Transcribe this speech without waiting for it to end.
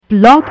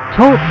Blog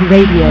Talk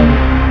Radio.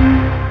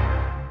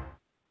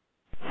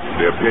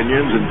 The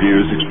opinions and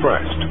views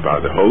expressed by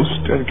the host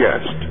and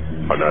guest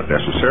are not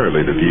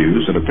necessarily the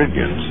views and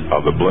opinions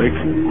of the Blake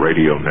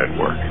Radio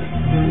Network.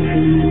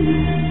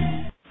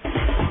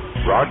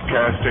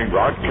 Broadcasting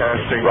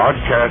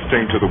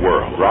to the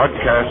world.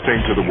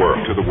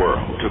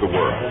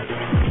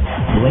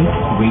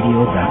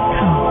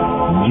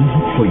 BlakeRadio.com.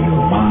 Music for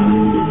your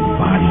mind,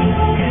 body,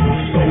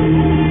 and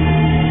soul.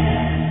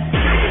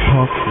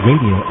 Talk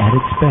radio at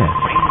its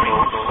best.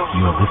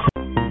 You're listening.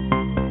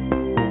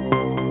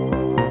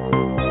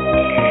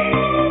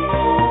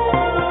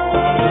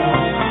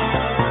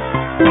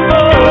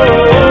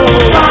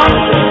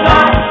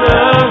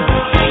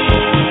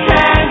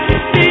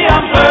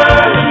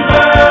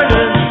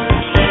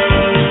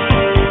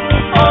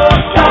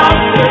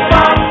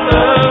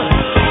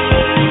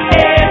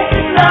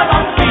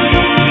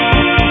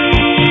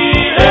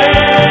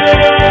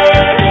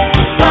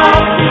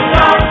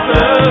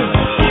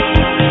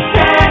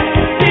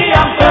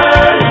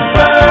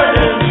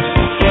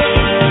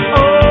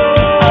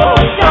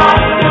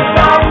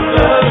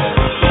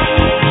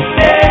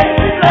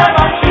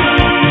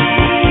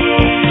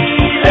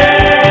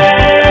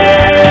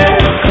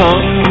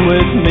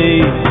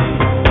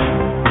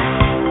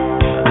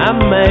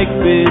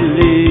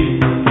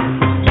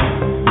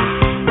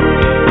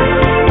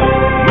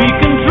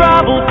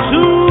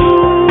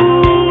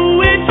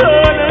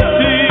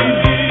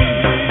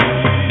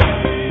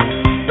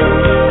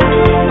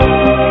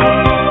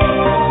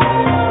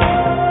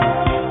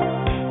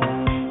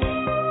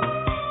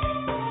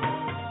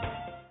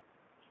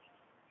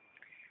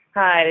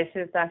 Hi, this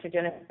is Dr.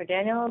 Jennifer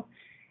Daniels,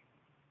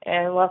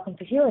 and welcome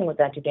to Healing with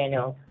Dr.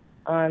 Daniels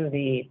on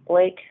the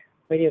Blake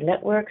Radio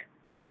Network,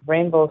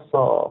 Rainbow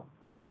Soul.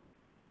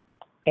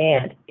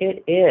 And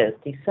it is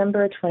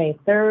December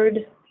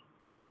 23rd,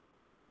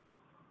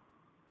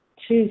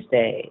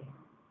 Tuesday,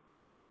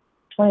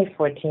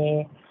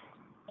 2014,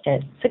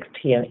 at 6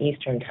 p.m.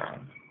 Eastern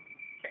Time.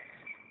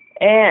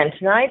 And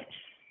tonight,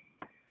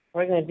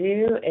 we're going to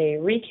do a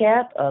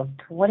recap of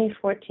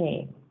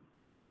 2014.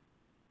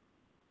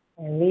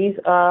 And these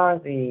are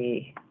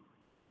the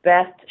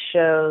best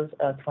shows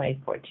of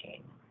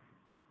 2014.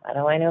 How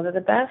do I know they're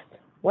the best?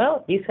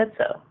 Well, you said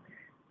so.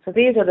 So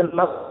these are the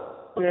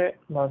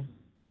most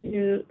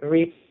new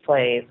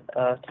replays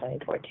of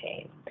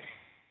 2014.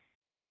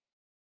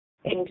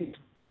 And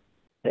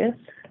this,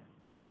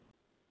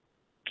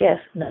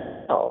 guess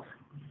no.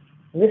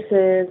 This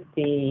is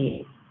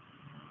the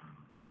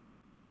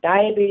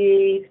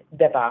diabetes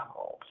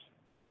debacle.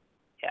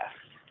 Yes.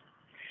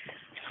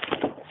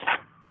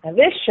 Now,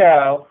 this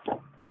show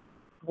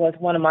was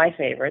one of my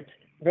favorites,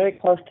 very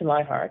close to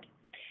my heart,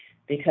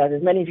 because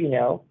as many of you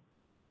know,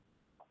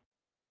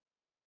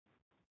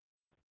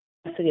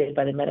 investigated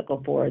by the medical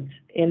boards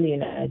in the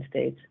United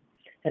States,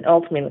 and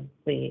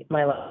ultimately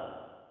my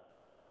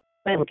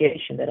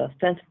litigation that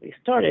ostensibly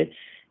started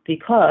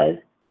because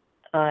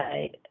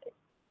I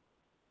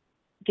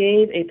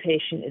gave a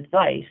patient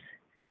advice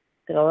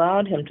that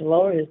allowed him to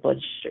lower his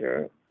blood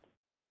sugar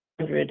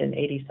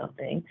 180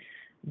 something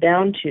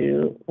down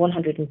to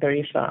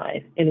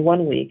 135 in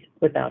 1 week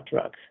without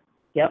drugs.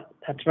 Yep,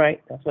 that's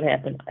right. That's what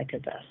happened. I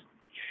confess.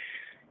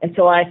 And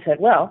so I said,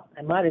 well,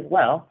 I might as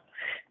well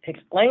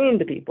explain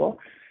to people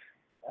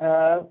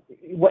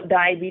what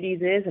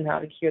diabetes is and how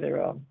to cure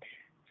their own.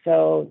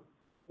 So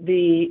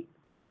the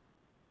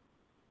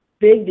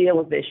big deal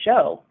with this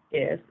show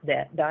is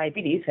that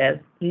diabetes has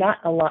not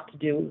a lot to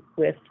do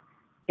with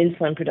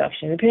insulin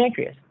production in the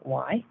pancreas.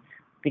 Why?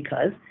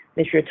 Because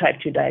if you're type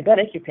 2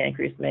 diabetic, your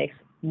pancreas makes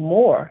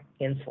more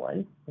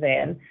insulin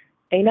than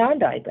a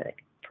non-diabetic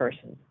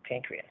person's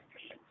pancreas.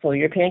 So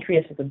your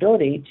pancreas's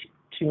ability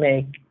to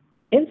make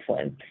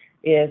insulin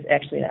is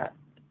actually not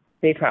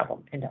a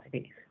problem in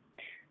diabetes.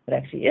 What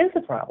actually is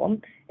a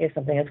problem is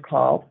something that's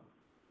called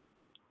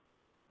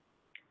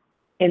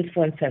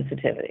insulin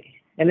sensitivity.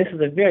 And this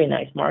is a very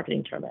nice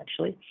marketing term,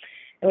 actually.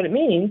 And what it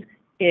means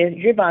is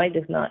your body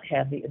does not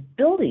have the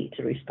ability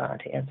to respond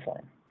to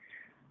insulin.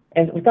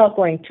 And without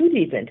going too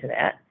deep into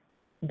that,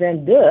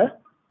 then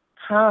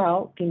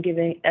how can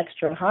giving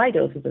extra high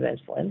doses of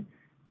insulin,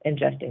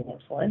 injecting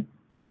insulin,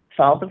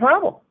 solve the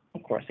problem?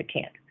 Of course it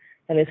can't.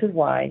 And this is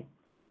why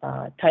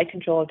tight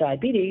control of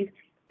diabetes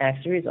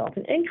actually results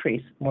in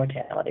increased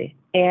mortality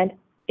and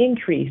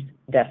increased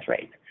death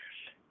rates.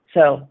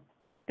 So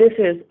this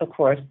is, of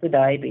course, the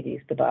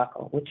diabetes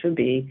debacle, which would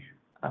be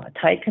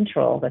tight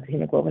control, that's a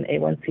hemoglobin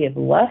A1C of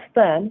less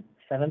than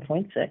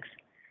 7.6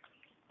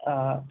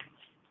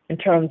 in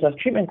terms of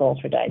treatment goals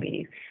for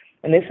diabetes.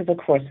 And this is, of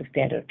course, the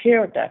standard of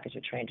care, what doctors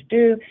are trained to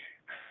do.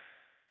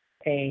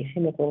 A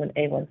hemoglobin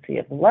A1C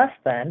of less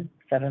than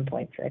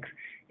 7.6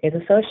 is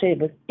associated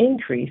with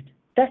increased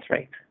death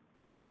rates.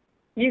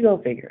 You go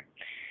figure.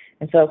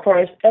 And so, of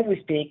course, as we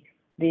speak,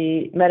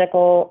 the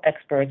medical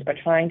experts are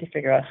trying to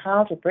figure out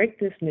how to break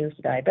this news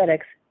to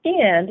diabetics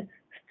and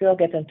still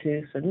get them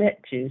to submit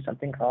to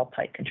something called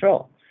tight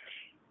control.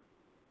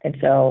 And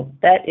so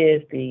that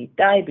is the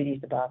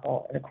diabetes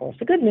debacle. And, of course,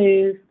 the good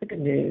news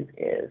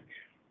is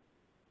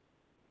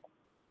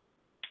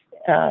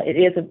it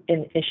is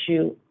an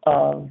issue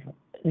of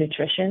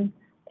nutrition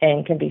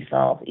and can be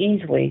solved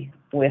easily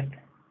with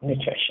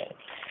nutrition.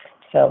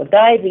 So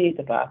diabetes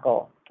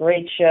debacle,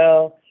 great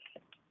show.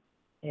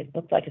 It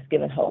looks like it's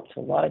given hope to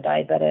a lot of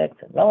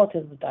diabetics and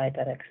relatives of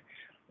diabetics.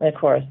 And of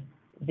course,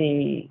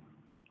 the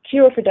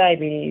cure for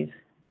diabetes,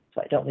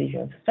 so I don't leave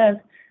you in suspense,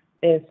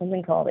 is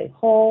something called a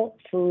whole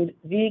food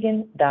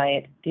vegan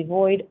diet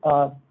devoid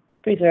of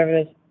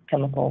preservatives,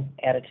 chemical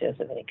additives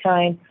of any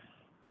kind,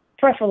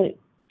 preferably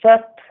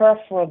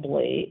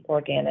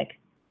organic,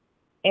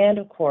 and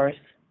of course,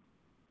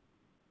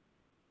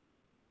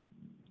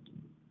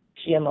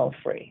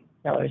 GMO-free.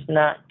 In other words,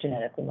 not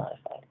genetically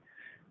modified.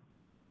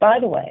 By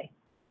the way,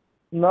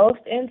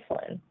 most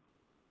insulin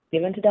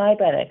given to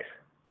diabetics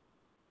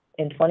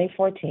in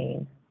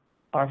 2014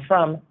 are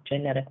from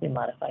genetically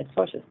modified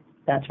sources.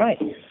 That's right.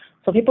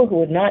 So people who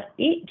would not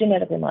eat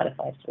genetically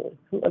modified food,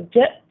 who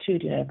object to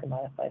genetically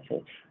modified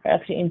food, are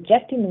actually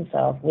injecting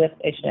themselves with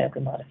a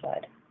genetically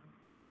modified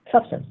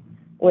substance,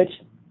 which,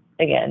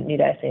 again, need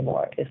I say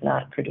more, is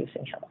not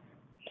producing health.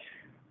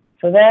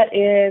 So that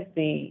is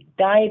the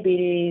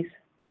diabetes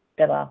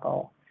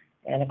debacle.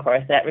 And, of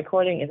course, that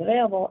recording is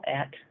available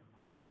at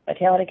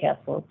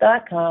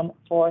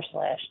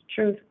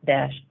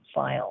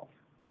vitalitycapsule.com/truth-files.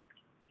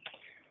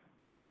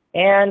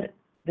 And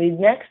the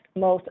next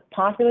most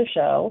popular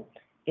show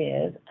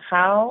is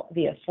how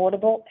the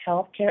Affordable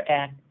Health Care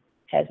Act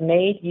has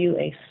made you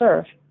a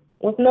serf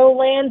with no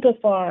land to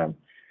farm.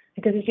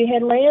 Because if you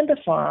had land to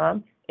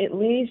farm, at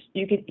least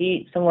you could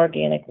eat some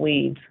organic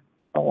weeds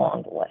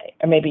along the way,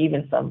 or maybe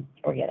even some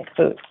organic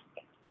food,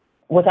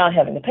 without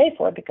having to pay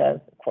for it because,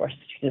 of course,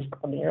 you just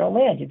own your own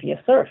land, you'd be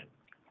a serf.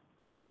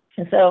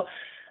 And so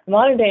the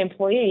modern-day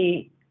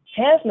employee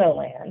has no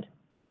land,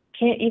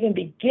 can't even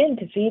begin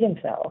to feed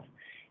himself,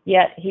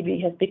 yet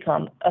he has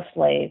become a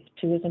slave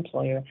to his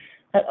employer,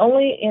 not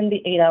only in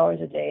the 8 hours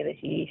a day that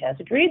he has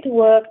agreed to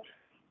work,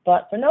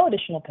 but for no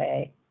additional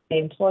pay. The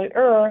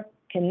employer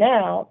can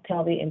now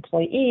tell the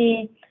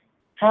employee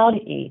how to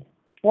eat,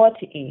 what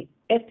to eat,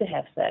 if to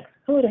have sex,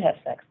 who to have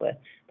sex with.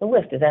 The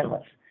list is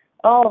endless.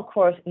 All, of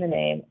course, in the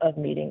name of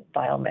meeting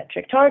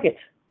biometric targets.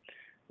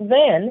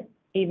 Then,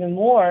 even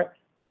more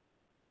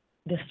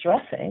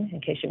distressing,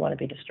 in case you want to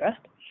be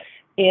distressed,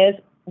 is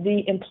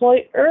the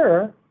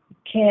employer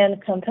can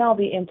compel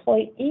the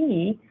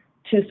employee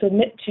to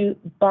submit to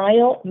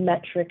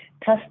biometric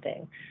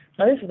testing.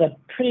 Now, this is a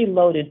pretty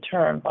loaded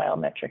term,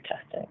 biometric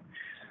testing.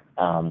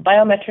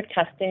 Biometric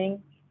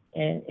testing,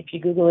 and if you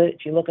Google it,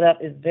 if you look it up,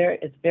 it's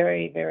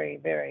very, very,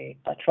 very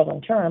a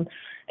troubling term.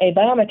 A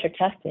biometric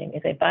testing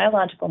is a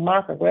biological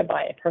marker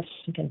whereby a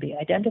person can be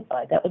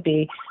identified. That would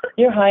be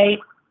your height,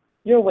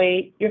 your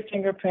weight, your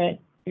fingerprint,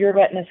 your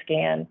retina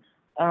scan,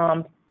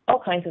 all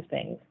kinds of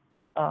things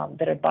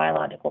that are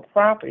biological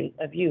properties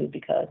of you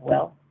because,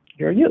 well,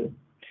 you're you.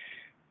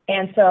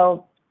 And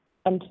so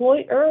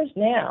employers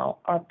now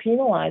are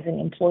penalizing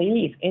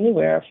employees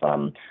anywhere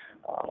from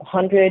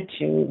 $100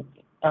 to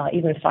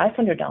even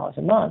 $500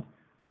 a month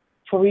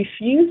for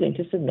refusing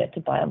to submit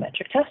to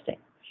biometric testing.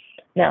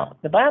 Now,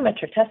 the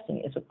biometric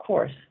testing is, of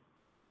course,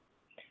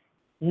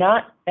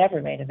 not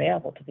ever made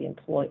available to the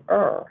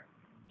employer.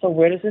 So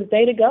where does this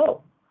data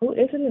go? Who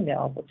is it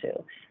available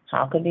to?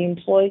 How can the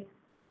employer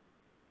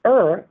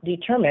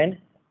determine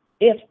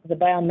if the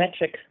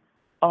biometrics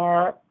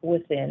are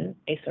within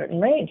a certain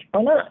range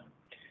or not?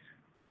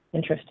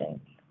 Interesting.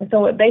 And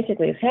so what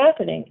basically is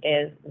happening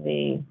is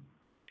the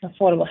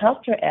Affordable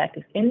Health Care Act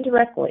is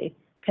indirectly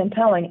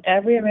compelling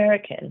every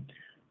American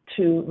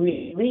to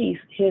release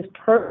his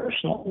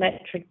personal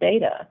metric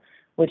data,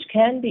 which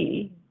can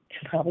be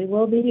and probably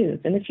will be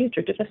used in the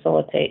future to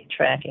facilitate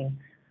tracking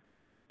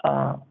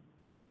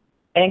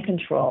and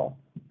control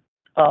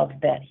of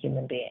that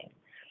human being.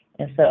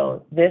 And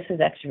so this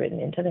is actually written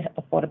into the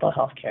Affordable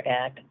Health Care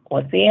Act.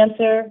 What's the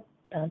answer?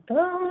 Dun,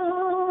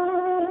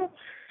 dun.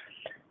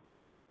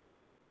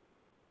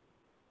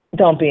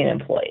 Don't be an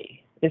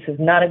employee. This is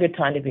not a good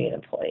time to be an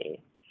employee.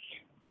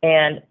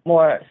 And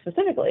more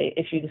specifically,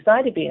 if you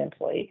decide to be an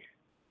employee,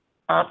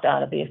 opt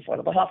out of the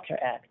Affordable Health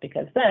Care Act,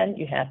 because then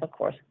you have, of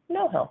course,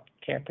 no health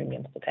care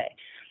premiums to pay.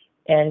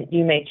 And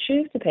you may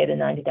choose to pay the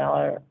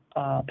 $90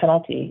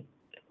 penalty,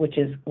 which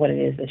is what it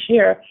is this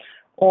year,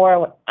 or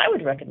what I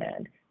would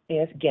recommend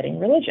is getting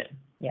religion.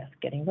 Yes,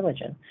 getting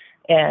religion.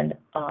 And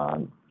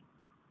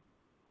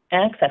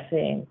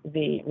accessing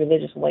the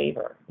religious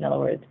waiver. In other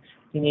words,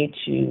 you need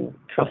to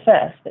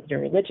profess that your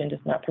religion does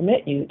not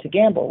permit you to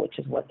gamble, which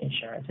is what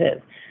insurance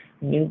is.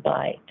 When you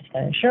buy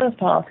an insurance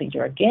policy,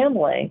 you're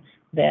gambling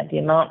that the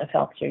amount of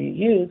health care you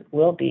use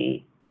will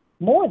be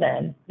more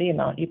than the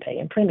amount you pay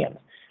in premiums.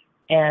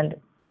 And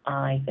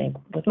I think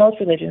with most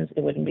religions,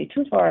 it wouldn't be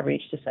too far a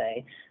reach to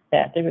say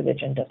that the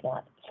religion does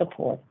not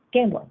support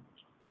gambling.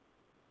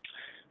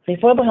 The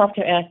Affordable Health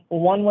Care Act,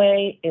 one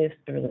way is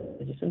the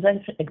religious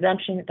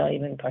exemption. Don't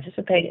even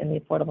participate in the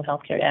Affordable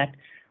Health Care Act.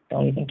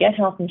 Don't even get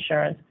health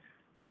insurance.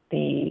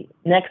 The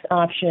next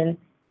option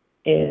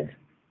is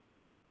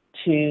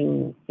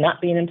to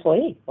not be an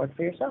employee, work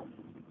for yourself.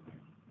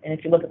 And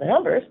if you look at the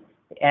numbers,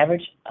 The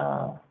average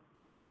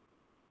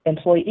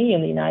employee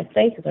in the United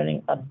States is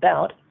earning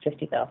about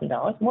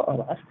 $50,000, more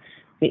or less.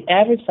 The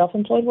average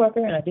self-employed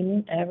worker, and I do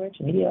mean average,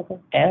 mediocre,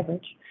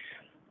 average,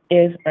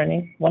 is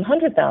earning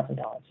 $100,000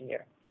 a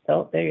year.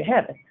 So there you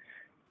have it.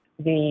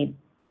 The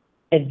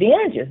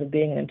advantages of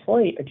being an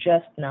employee are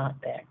just not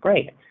that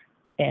great.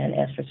 And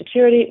as for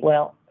security,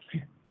 well,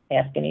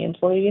 ask any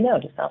employee you know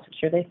just how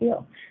secure they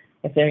feel,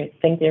 if they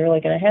think they're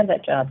really going to have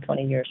that job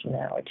 20 years from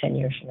now or 10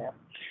 years from now.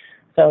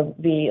 So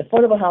the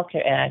Affordable Health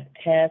Care Act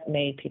has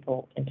made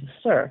people into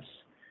serfs,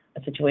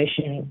 a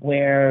situation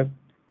where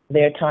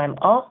their time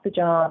off the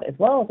job as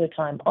well as their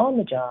time on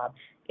the job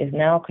is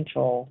now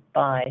controlled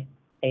by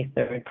a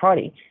third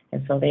party.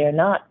 And so they are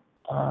not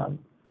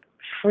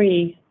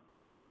free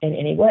in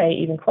any way,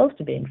 even close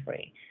to being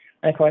free.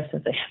 And of course,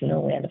 since they have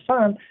no land to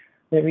farm,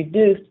 they're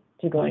reduced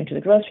to going to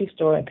the grocery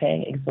store and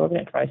paying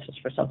exorbitant prices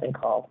for something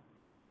called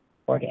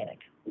organic.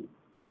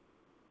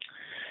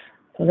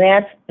 So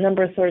that's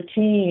number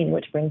 13,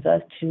 which brings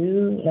us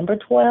to number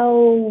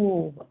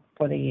 12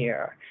 for the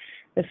year.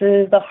 This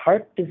is the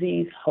heart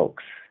disease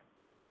hoax.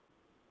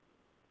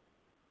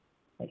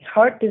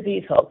 Heart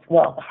disease hoax.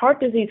 Well, the heart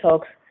disease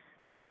hoax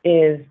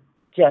is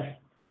just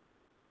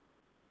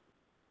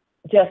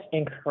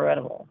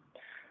incredible.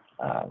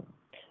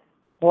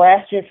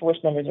 Last year, for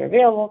which numbers are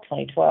available,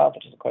 2012,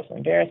 which is of course an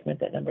embarrassment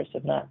that numbers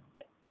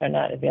are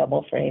not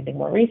available for anything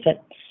more recent,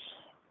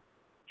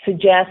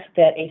 suggests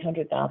that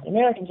 800,000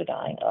 Americans are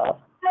dying of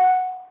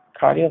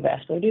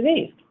cardiovascular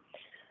disease.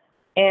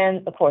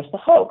 And of course, the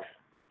hoax,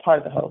 part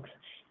of the hoax,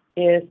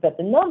 is that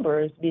the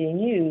numbers being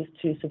used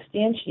to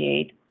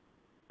substantiate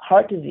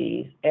heart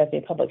disease as a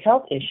public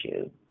health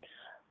issue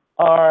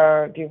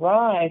are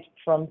derived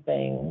from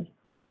things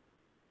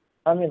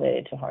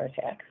unrelated to heart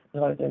attacks,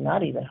 or they're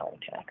not even heart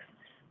attacks.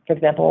 For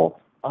example,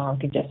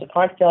 congestive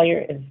heart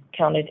failure is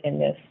counted in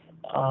this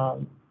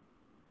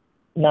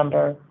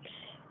number.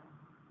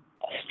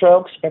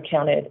 Strokes are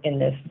counted in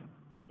this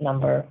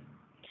number.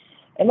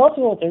 And most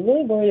people, what they're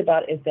really worried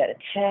about is that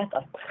attack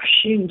of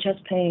crushing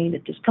chest pain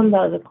that just comes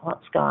out of the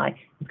sky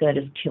is going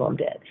to just kill them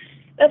dead.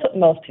 That's what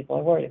most people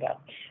are worried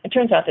about. It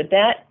turns out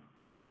that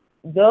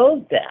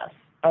those deaths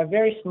are a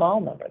very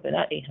small number. They're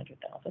not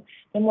 800,000.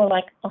 They're more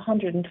like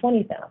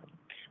 120,000,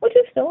 which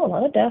is still a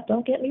lot of deaths,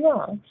 don't get me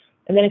wrong.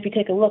 And then if you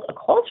take a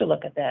closer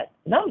look at that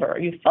number,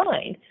 you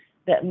find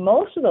that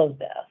most of those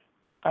deaths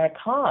are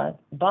caused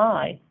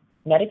by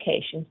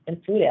medications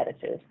and food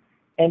additives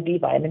and B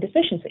vitamin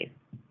deficiencies,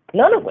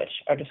 none of which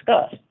are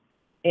discussed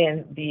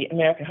in the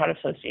American Heart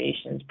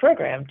Association's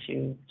program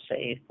to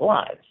save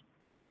lives.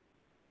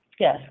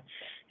 Yes,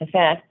 in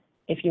fact,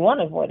 if you want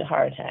to avoid a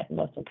heart attack, the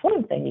most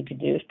important thing you could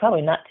do is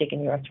probably not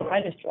taking your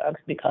arthritis drugs,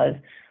 because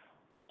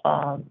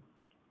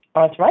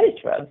arthritis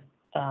drugs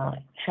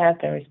have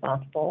been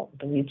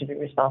believed to be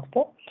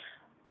responsible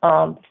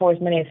for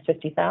as many as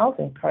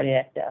 50,000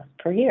 cardiac deaths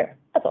per year.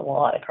 That's a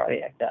lot of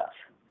cardiac deaths.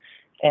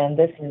 And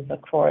this is,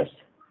 of course,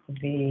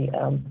 the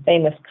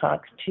famous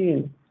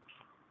COX-2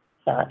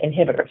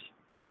 inhibitors.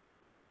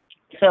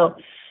 So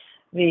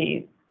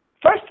the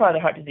first part of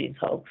the heart disease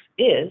hoax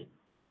is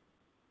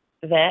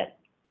that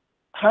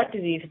heart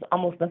disease has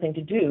almost nothing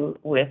to do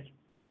with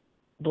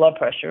blood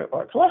pressure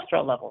or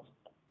cholesterol levels.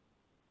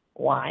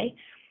 Why?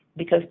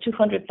 Because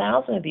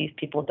 200,000 of these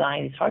people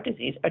dying of heart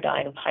disease are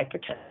dying of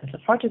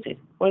hypertensive heart disease.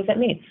 What does that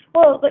mean?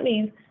 Well, that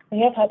means they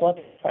have high blood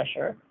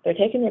pressure, they're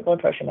taking their blood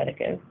pressure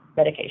medications,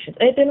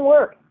 and it didn't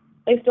work.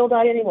 They still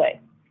died anyway.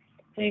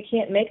 So you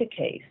can't make a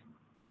case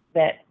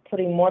that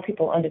putting more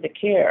people under the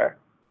care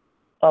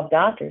of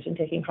doctors and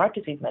taking heart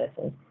disease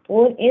medicines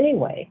will in any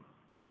way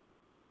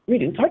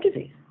reduce heart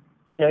disease.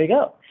 There you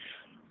go.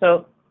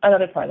 So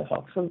another part of the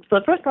hoax. So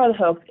the first part of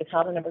the hoax is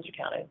how the numbers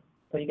are counted.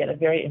 So you get a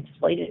very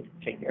inflated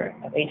figure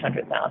of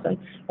 800,000,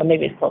 or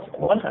maybe it's closer to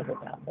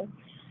 100,000.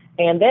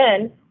 And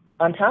then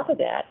on top of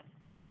that,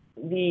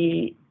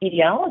 the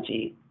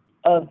etiology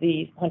of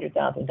these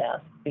 100,000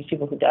 deaths, these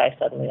people who die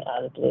suddenly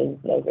out of the blue,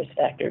 no risk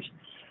factors,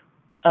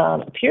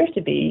 appears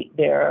to be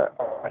their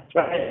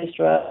arthritis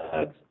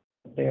drugs,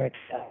 their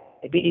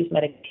diabetes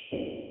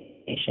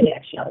medication,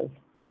 actually of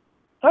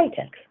heart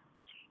attacks.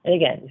 And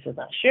again, this is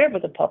not shared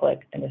with the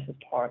public, and this is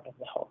part of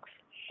the hoax.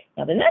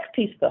 Now, the next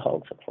piece of the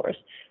hoax, of course,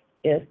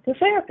 is the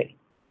therapy.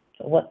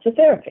 So what's the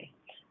therapy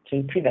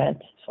to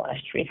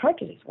prevent/treat heart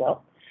disease?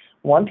 Well,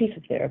 one piece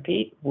of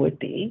therapy would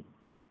be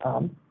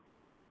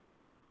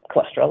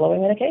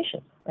cholesterol-lowering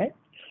medications, right?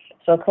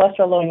 So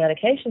cholesterol-lowering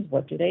medications,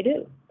 what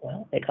do?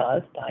 Well, they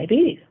cause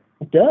diabetes.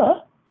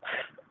 Duh.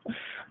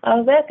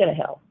 How's that going to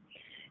help?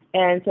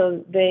 And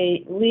so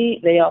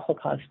they also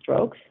cause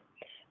strokes.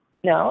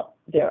 Now,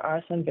 there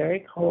are some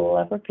very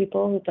clever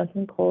people who've done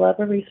some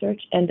clever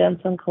research and done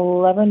some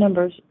clever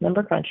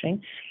number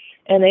crunching,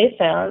 and they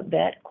found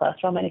that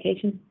cholesterol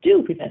medications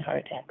do prevent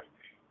heart attacks,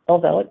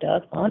 although it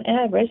does, on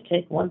average,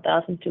 take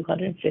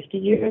 1,250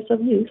 years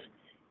of use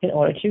in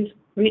order to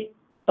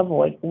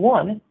avoid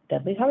one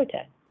deadly heart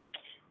attack.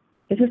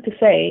 This is to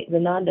say the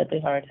non-deadly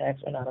heart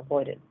attacks are not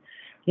avoided.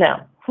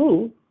 Now,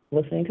 who,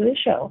 listening to this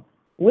show,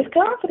 with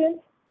confidence,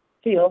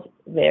 feels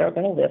they're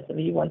going to live to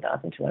be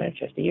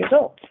 1,250 years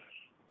old,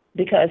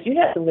 because you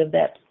have to live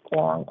that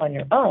long on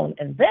your own,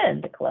 and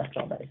then the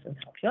cholesterol medicines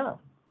help you out.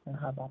 And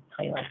how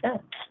you like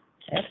that?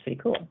 That's pretty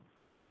cool.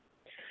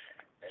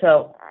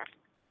 So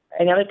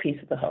another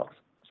piece of the hoax.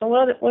 So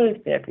what other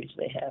therapies do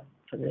they have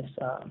for this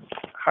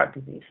heart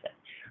disease thing?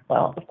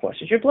 Well, of course,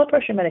 there's your blood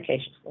pressure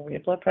medications. Lower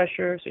your blood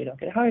pressure so you don't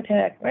get a heart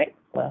attack, right?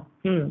 Well,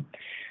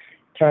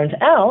 turns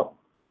out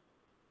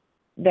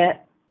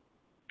that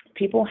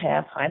people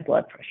have high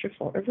blood pressure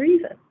for a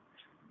reason.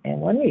 And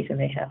one reason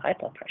they have high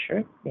blood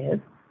pressure is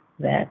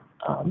that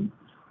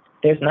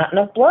there's not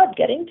enough blood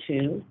getting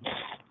to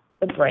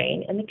the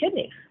brain and the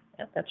kidneys.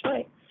 Yep, that's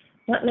right.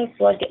 Not enough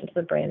blood getting to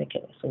the brain and the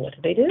kidneys. So what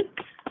do?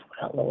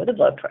 Well, lower the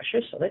blood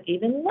pressure so that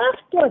even less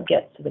blood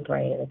gets to the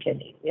brain and the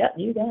kidneys. Yep,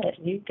 you got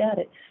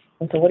it.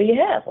 And so what do you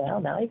have? Well,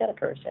 now you got a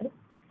person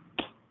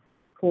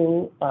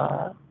who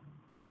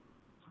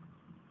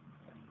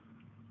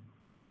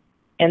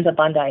ends up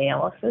on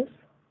dialysis,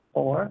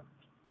 or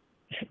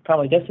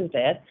probably just as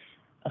bad,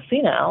 a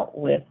senile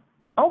with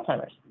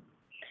Alzheimer's.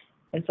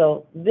 And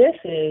so this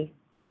is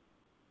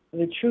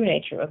the true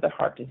nature of the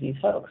heart disease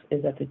hoax,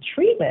 is that the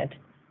treatment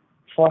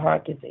for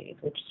heart disease,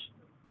 which is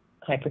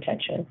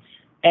hypertension,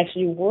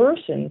 actually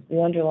worsens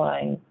the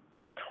underlying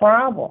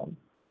problem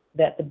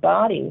that the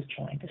body was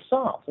trying to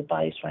solve. The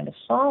body is trying to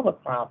solve a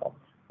problem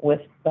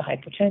with the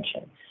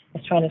hypertension.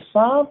 It's trying to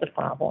solve the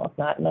problem of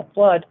not enough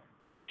blood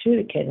to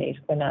the kidneys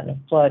or not enough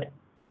blood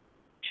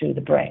to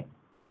the brain.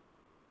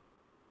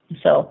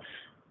 So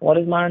what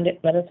does modern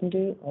medicine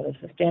do? What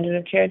does the standard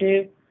of care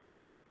do?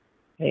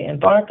 They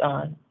embark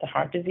on the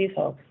heart disease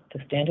hoax,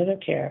 the standard of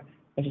care,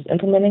 which is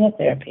implementing a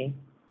therapy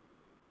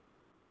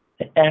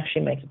that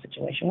actually makes the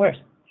situation worse.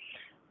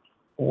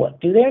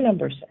 What do their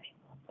numbers say?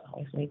 We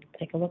always need to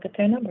take a look at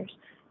their numbers.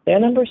 Their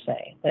numbers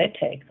say that it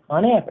takes,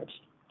 on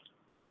average,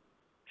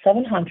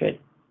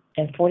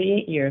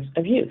 748 years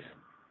of use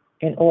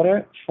in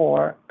order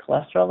for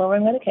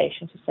cholesterol-lowering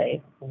medication to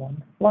save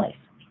one life.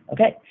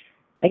 Okay?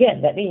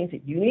 Again, that means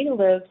that you need to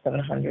live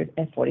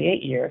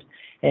 748 years,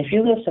 and if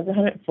you live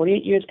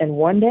 748 years and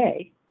one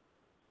day,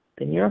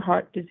 then your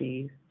heart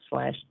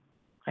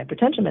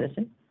disease/hypertension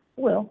medicine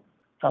will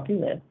help you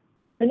live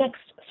the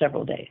next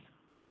several days.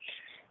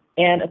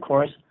 And, of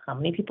course, how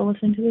many people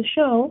listening to this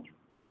show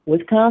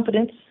with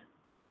confidence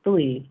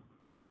believe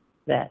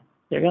that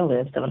they're going to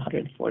live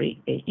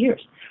 748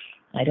 years?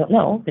 I don't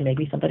know. There may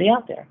be somebody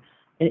out there.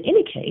 In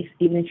any case,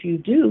 even if you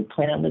do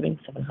plan on living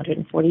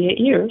 748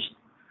 years,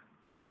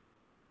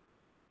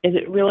 is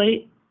it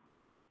really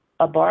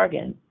a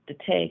bargain to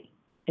take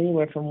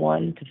anywhere from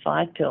 1 to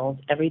 5 pills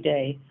every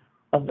day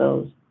of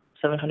those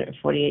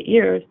 748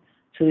 years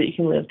so that you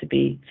can live to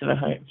be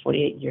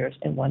 748 years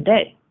in one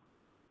day?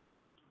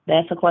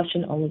 That's a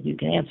question only you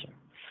can answer.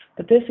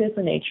 But this is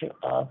the nature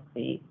of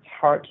the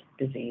heart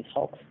disease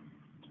hoax.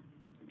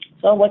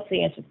 So what's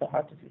the answer to the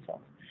heart disease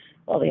hoax?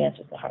 Well, the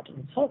answer to the heart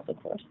disease hoax,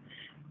 of course,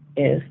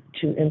 is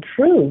to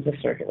improve the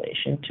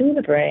circulation to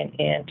the brain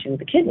and to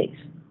the kidneys,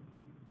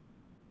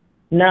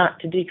 not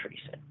to decrease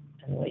it.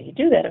 And the way you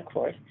do that, of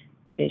course,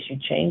 is you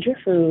change your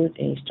food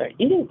and you start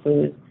eating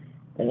foods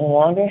that no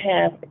longer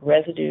have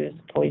residues,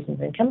 poisons,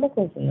 and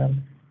chemicals in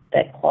them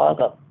that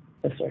clog up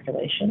the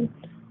circulation,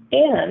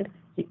 and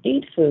you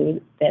eat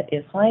food that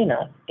is high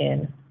enough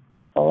in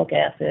folic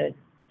acid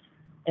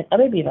and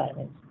other B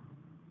vitamins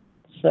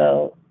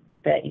so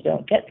that you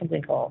don't get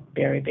something called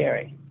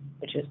beriberi,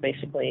 which is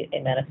basically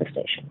a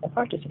manifestation of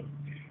heart disease,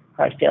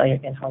 heart failure,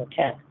 and heart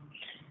attack.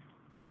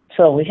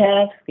 So we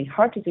have the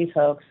heart disease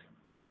hoax,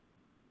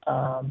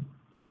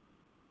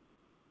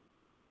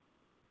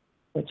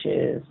 which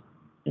is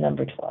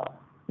number 12.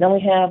 Then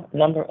we have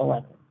number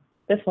 11.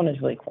 This one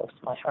is really close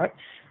to my heart.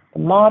 The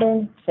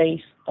modern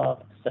face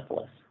of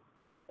syphilis.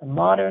 The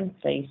modern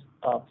face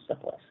of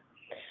syphilis.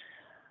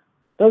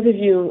 Those of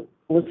you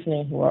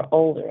listening who are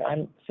older,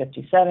 I'm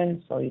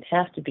 57, so you'd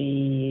have to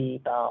be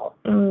about,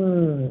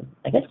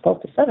 I guess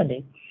close to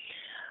 70.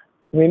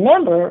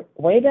 Remember,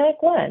 way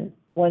back when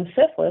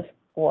syphilis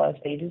was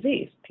a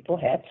disease, people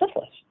had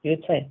syphilis.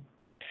 You'd say,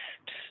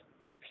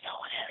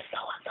 so-and-so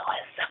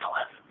has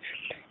syphilis.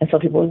 And so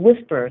people would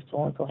whisper,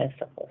 so-and-so has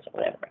syphilis, or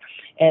whatever.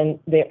 And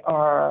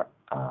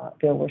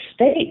there were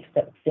states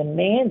that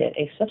demanded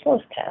a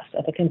syphilis test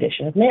as a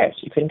condition of marriage.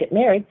 You couldn't get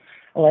married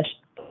unless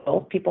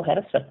both people had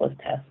a syphilis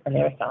test and they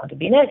were found to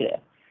be negative.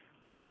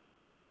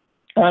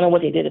 I don't know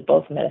what they did if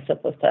both of them had a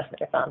syphilis test and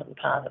they were found to be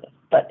positive.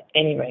 But at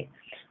any rate,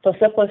 so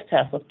syphilis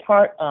test was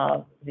part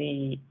of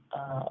the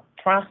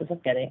process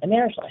of getting a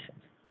marriage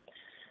license.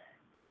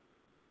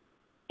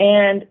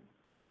 And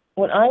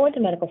when I went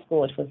to medical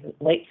school, which was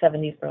late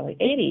 70s, early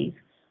 80s,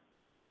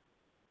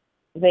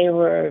 they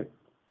were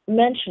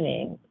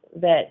mentioning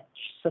that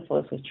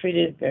syphilis was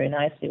treated very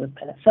nicely with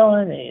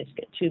penicillin, and you just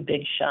get 2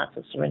 big shots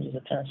of syringes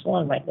of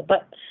penicillin right in the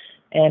butt,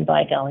 and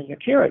by golly, you're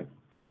cured.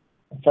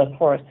 And so, of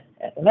course,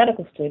 as a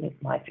medical student,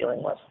 my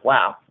feeling was,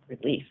 wow,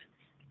 relief.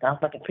 Sounds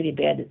like a pretty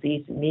bad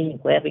disease to me. I'm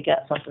glad we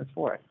got something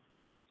for it.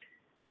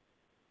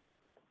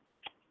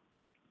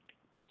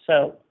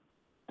 So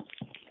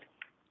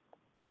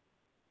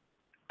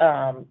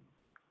I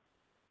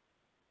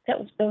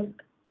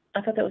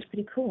thought that was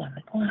pretty cool. I'm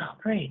like, wow,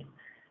 great.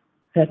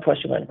 And of course,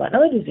 we learned about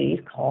another disease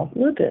called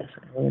lupus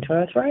and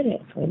rheumatoid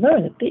arthritis. We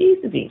learned that these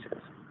diseases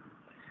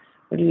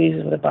were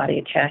diseases where the body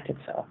attacked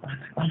itself. I was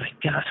like, oh my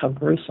gosh, how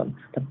gruesome.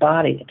 The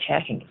body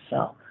attacking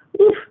itself.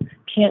 Oof,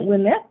 can't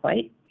win that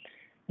fight.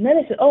 And then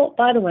I said, oh,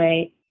 by the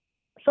way,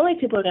 so many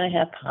people are going to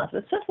have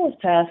positive syphilis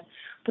tests,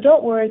 but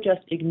don't worry,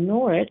 just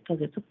ignore it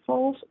because it's a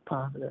false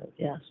positive,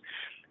 yes.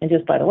 And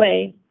just by the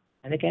way,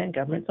 and again,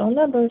 government's own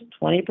numbers,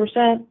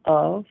 20%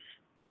 of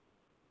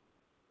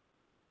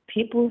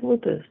people with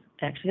lupus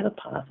actually have a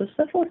positive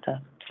syphilis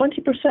test.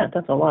 20%,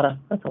 that's a lot of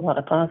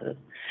positives.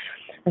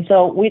 And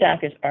so we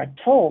doctors are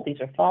told these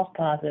are false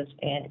positives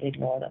and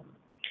ignore them.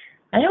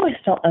 I always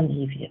felt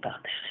uneasy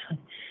about that.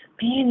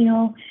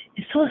 Man,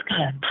 if someone's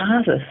got a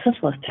positive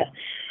syphilis test,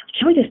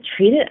 can we just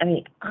treat it? I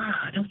mean,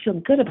 I don't feel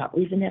good about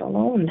leaving that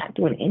alone and not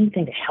doing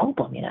anything to help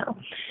them,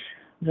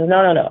 So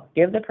no.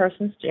 Give the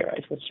person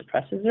steroids, which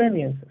suppresses their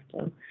immune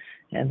system,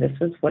 and this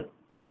is what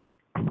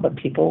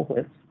people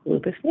with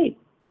lupus need.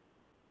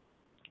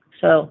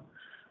 So,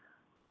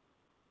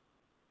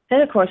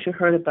 then of course you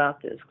heard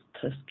about this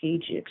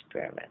Tuskegee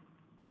experiment,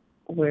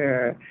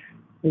 where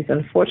these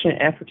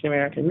unfortunate African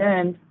American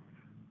men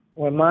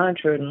were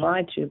monitored and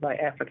lied to by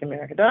African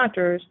American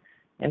doctors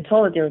and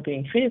told that they were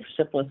being treated for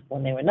syphilis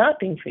when they were not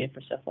being treated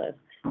for syphilis.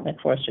 And of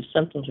course, their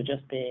symptoms were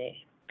just being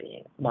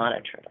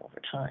monitored over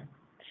time.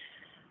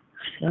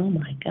 I said, oh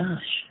my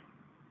gosh.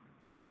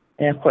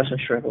 And of course, I'm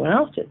sure everyone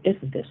else did.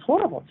 Isn't this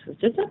horrible? This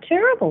is just a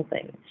terrible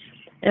thing.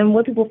 And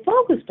what people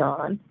focused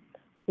on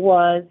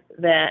was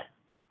that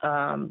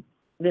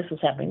this was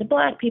happening to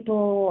black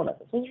people, and that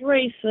this was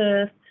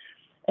racist.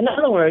 In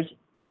other words,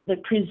 the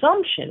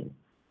presumption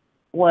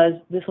was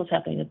this was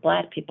happening to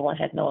black people and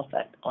had no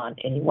effect on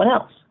anyone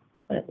else.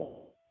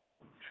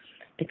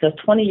 Because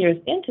 20 years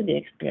into the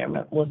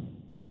experiment was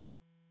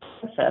the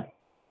concept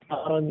of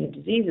autoimmune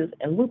diseases,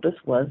 and lupus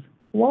was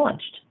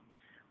launched.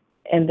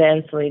 And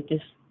then so they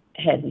just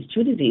had these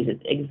two diseases,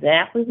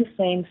 exactly the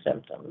same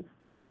symptoms,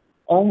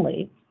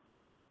 only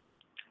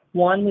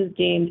one was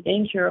deemed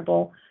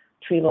incurable,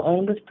 treatable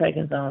only with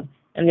prednisone,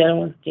 and the other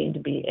one was deemed to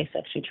be a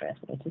sexually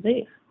transmitted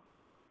disease.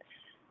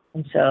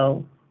 And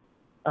so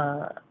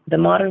the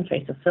modern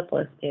face of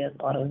syphilis is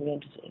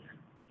autoimmune disease,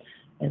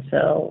 and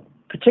so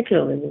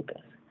particularly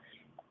lupus.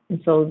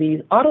 And so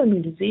these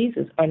autoimmune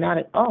diseases are not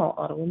at all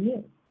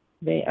autoimmune.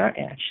 They are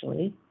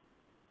actually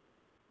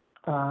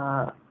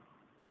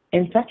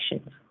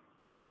infections,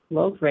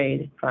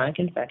 low-grade chronic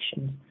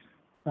infections,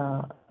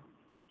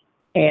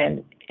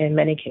 and in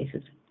many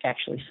cases,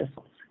 actually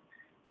syphilis.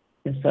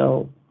 And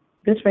so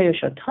this radio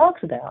show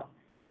talks about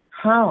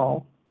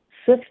how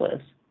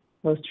syphilis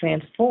was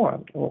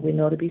transformed, or what we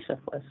know to be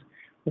syphilis,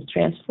 was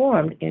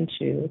transformed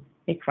into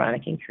a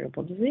chronic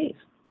incurable disease.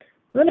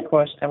 Then, of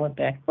course, I went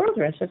back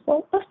further and said,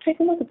 well, let's take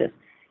a look at this.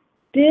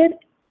 Did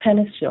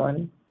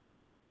penicillin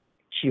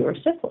cure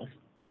syphilis?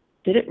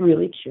 Did it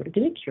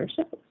cure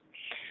syphilis?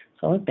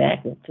 So I went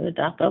back to the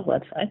 .gov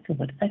website, and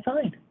what did I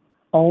find?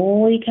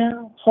 Holy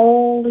cow.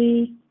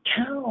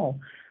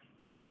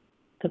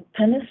 The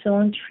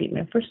penicillin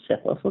treatment for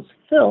syphilis was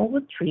filled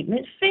with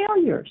treatment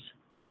failures.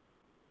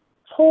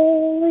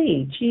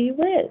 Holy gee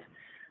whiz.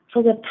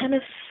 So the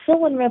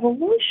penicillin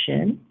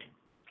revolution,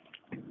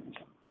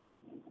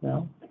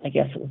 well, I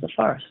guess it was a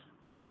farce.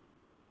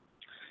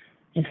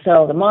 And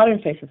so the modern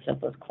face of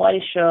syphilis, quite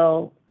a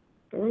show,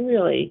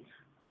 really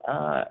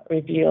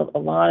revealed a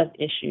lot of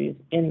issues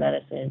in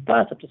medicine,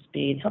 brought us up to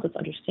speed, helped us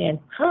understand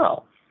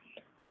how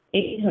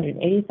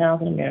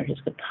 880,000 Americans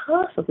could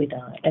possibly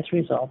die as a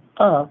result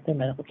of their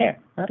medical care.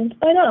 Not in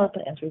spite of,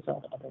 but as a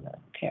result of their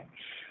medical care.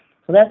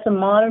 So that's the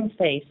modern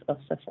face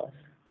of syphilis.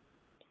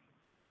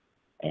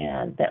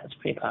 And that was a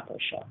pretty popular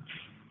show.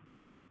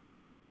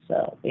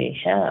 So we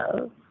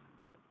have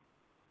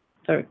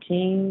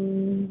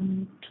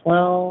 13,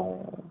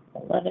 12,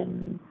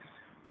 11,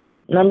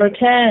 number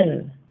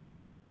 10.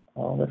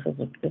 Oh, this is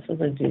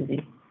a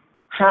doozy.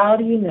 How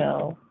do you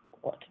know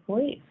what to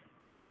believe?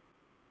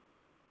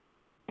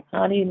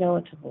 How do you know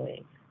what to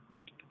believe?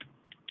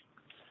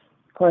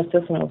 Of course,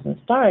 this one was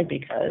inspired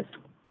because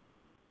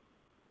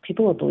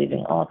people were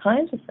believing all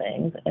kinds of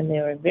things, and they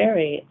were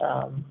very,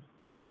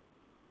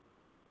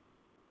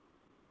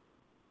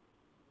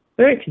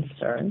 very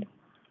concerned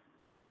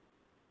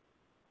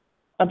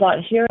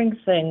about hearing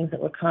things that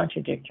were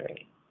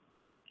contradictory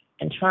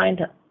and trying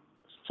to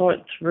sort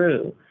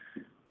through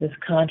this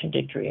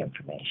contradictory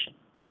information.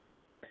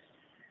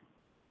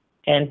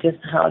 And just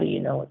how do you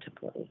know what to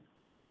believe?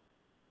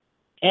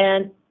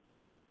 And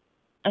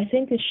I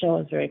think this show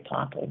is very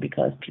popular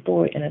because people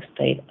were in a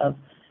state of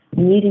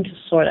needing to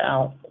sort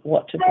out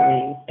what to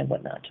believe and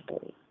what not to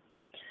believe.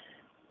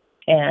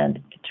 And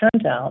it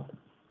turns out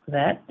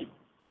that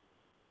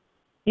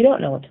you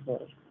don't know what to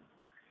believe,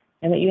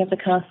 and that you have to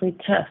constantly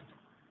test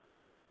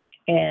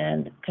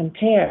and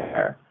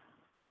compare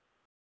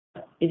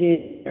it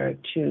is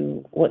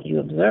to what you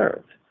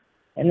observe.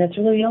 And that's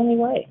really the only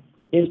way.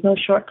 There's no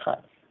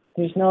shortcuts.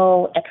 There's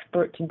no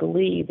expert to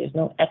believe. There's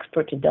no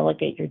expert to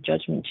delegate your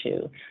judgment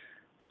to.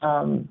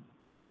 And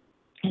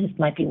this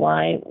might be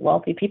why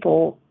wealthy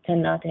people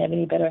tend not to have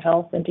any better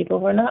health than people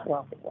who are not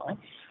wealthy. Why?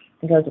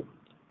 Because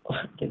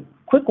the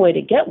quick way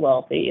to get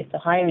wealthy is to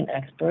hire an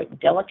expert,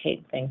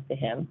 delegate things to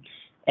him,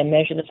 and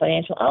measure the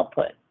financial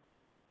output.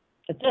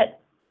 That's it.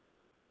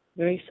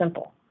 Very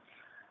simple.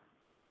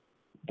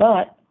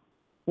 But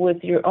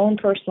with your own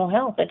personal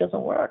health, that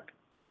doesn't work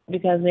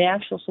because the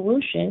actual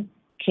solution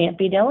can't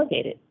be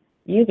delegated.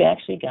 You've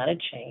actually got to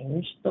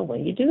change the way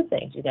you do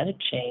things. You've got to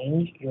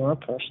change your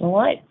personal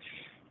life.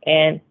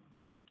 And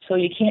so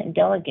you can't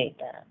delegate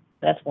that.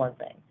 That's one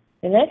thing.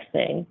 The next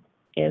thing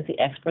is the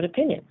expert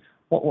opinion.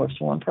 What works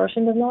for one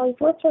person doesn't always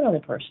work for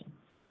another person.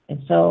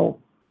 And so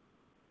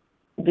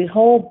the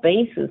whole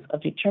basis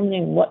of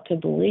determining what to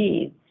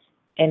believe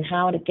and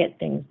how to get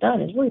things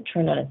done is really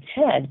turned on its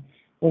head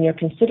when you're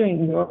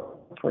considering your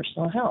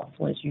personal health.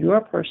 When it's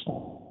your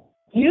personal,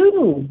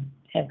 you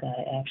have got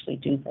to actually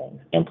do things,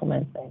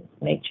 implement things,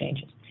 make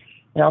changes.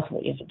 And also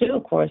what you have to do,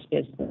 of course,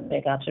 is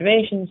make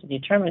observations to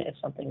determine if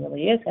something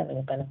really is having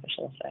a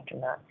beneficial effect or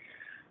not.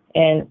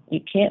 And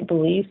you can't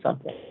believe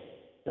something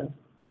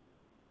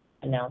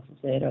announces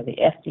it, or the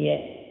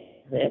FDA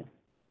it,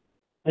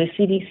 or the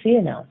CDC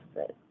announces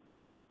it.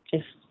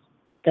 Just,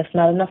 that's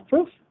not enough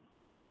proof.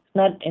 It's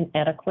not an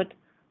adequate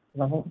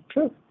level of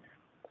proof.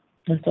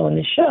 And so in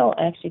the show,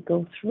 I actually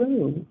go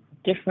through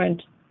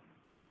different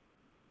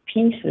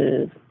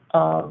pieces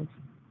of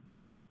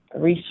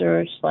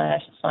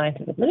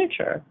research/scientific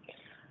literature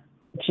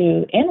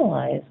to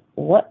analyze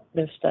what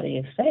their study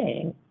is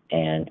saying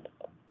and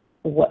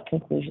what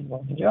conclusions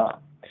one can draw.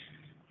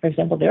 For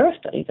example, there are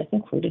studies that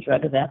conclude a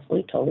drug is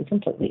absolutely, totally,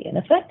 completely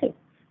ineffective.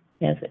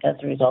 As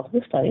a result of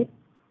the study,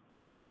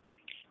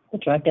 the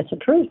drug gets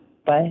approved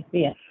by the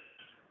FDA.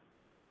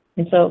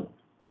 And so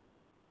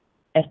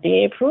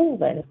FDA approval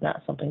then is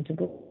not something to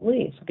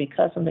believe. So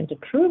because something's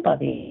approved by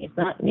the FDA does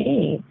not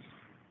mean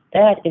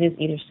that it is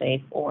either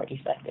safe or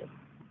effective.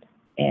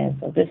 And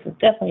so this is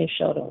definitely a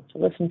show to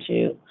listen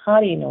to. How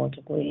do you know what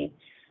to believe?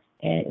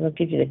 And it will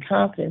give you the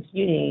confidence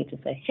you need to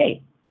say,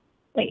 hey,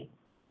 wait,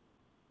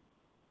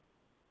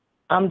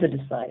 I'm the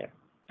decider.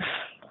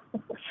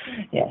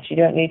 Yes, you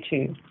don't need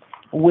to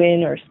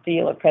win or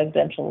steal a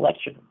presidential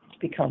election to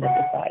become a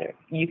decider.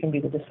 You can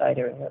be the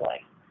decider in your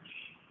life.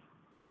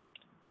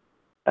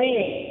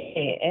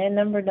 Okay, and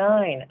number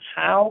 9,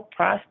 how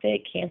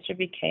prostate cancer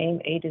became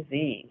a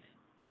disease.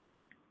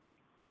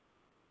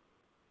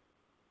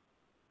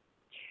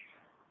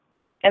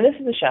 And this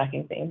is a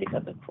shocking thing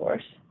because, of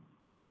course,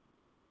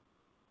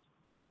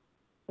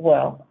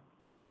 well,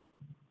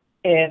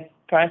 if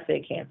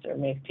prostate cancer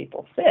makes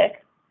people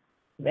sick,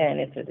 then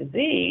it's a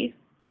disease.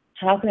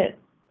 How can it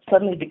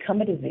suddenly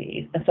become a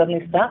disease and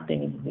suddenly stop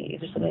being a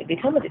disease or suddenly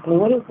become a disease? I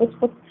mean,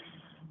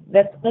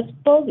 that's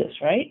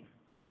bogus, right?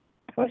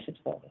 Of course it's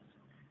bogus.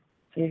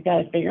 So you've got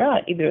to figure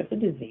out either it's a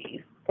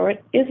disease or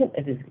it isn't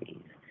a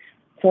disease.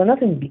 So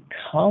nothing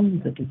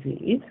becomes a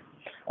disease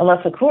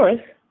unless, of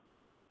course,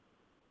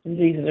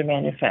 diseases are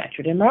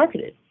manufactured and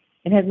marketed.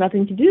 It has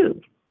nothing to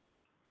do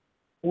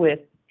with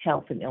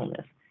health and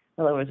illness.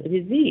 In other words, a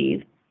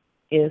disease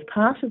is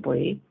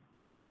possibly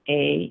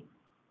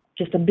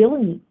just a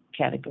billing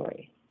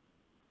category,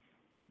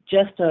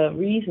 just a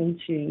reason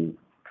to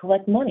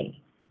collect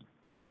money.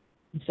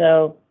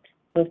 So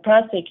with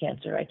prostate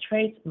cancer, I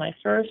traced my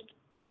first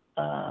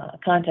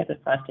contact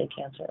with prostate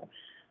cancer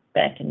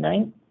back in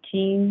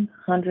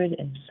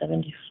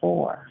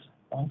 1974,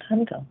 a long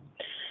time ago.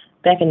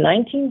 Back in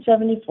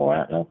 1974, I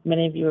don't know if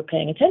many of you were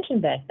paying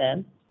attention back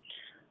then,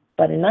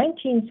 but in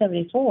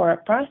 1974,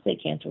 prostate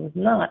cancer was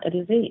not a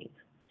disease.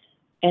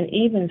 And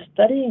even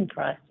studying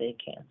prostate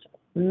cancer,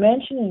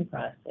 mentioning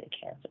prostate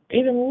cancer,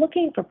 even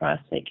looking for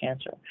prostate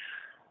cancer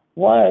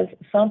was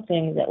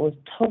something that was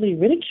totally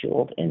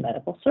ridiculed in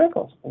medical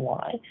circles.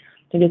 Why?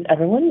 Because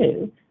everyone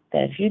knew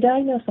that if you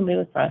diagnose somebody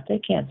with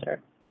prostate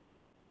cancer,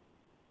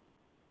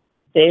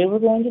 they were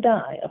going to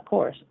die, of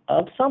course,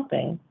 of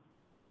something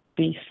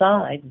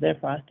besides their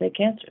prostate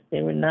cancer.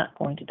 They were not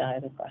going to die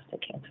of their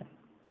prostate cancer.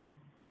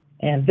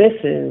 And this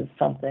is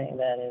something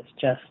that is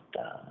just,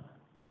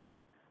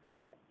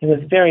 it was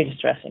very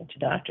distressing to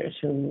doctors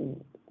who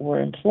were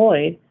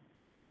employed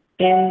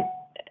in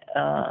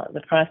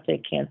the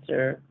prostate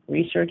cancer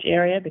research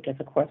area because,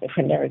 of course, they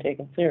were never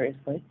taken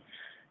seriously.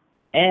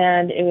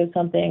 And it was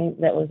something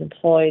that was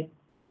employed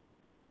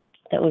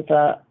that was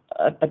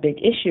a big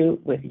issue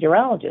with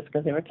urologists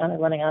because they were kind of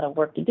running out of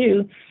work to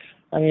do.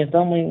 I mean, there's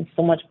only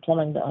so much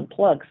plumbing to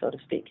unplug, so to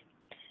speak.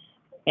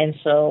 And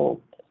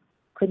so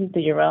couldn't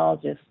the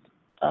urologist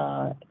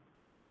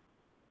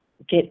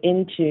get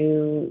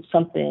into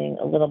something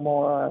a little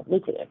more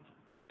lucrative?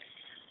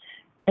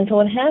 And so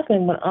what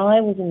happened when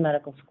I was in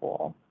medical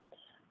school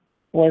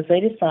was they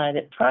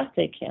decided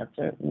prostate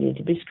cancer needed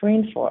to be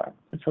screened for.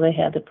 And so they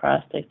had the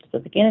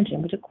prostate-specific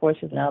antigen, which, of course,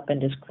 has now been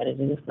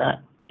discredited. It's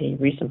not a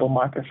reasonable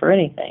marker for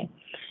anything.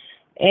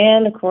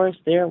 And, of course,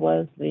 there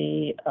was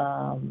the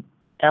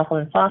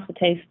alkaline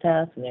phosphatase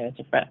test, and there's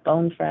a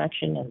bone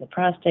fraction and the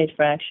prostate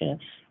fraction,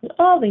 and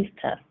all these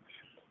tests.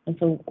 And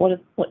so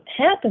what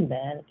happened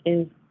then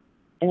is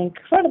an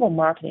incredible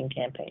marketing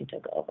campaign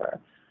took over,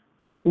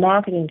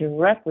 marketing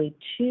directly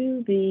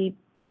to the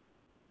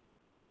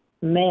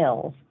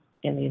males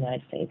in the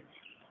United States,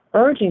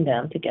 urging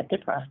them to get their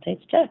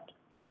prostates checked,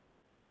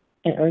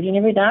 and urging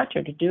every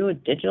doctor to do a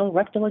digital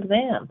rectal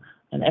exam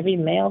on every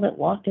male that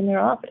walked in their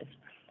office.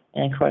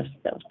 And of course,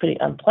 that was pretty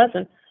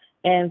unpleasant.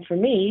 And for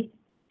me,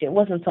 it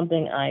wasn't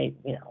something I,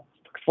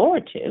 looked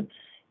forward to.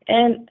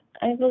 And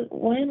I thought,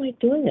 why am I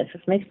doing this?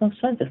 This makes no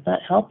sense. It's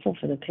not helpful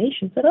for the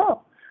patients at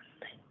all.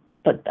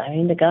 But,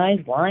 the guys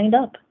lined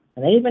up.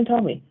 And they even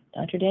told me,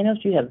 Dr. Daniels,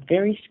 you have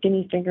very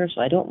skinny fingers,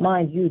 so I don't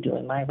mind you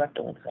doing my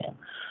rectal exam.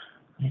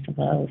 I said,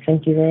 well,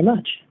 thank you very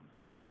much.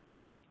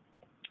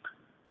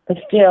 But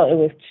still, it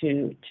was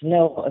to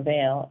no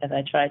avail as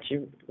I tried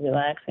to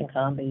relax and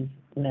calm these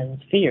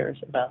men's fears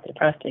about their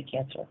prostate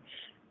cancer.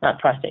 Not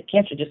prostate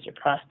cancer, just their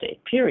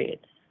prostate, period.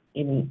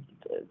 Even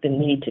the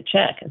need to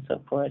check. And so,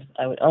 of course,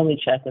 I would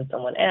only check when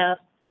someone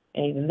asked,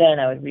 and even then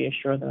I would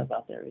reassure them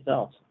about their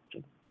results.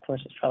 Which, of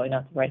course, is probably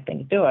not the right thing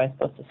to do. I was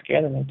supposed to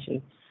scare them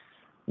into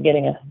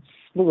getting a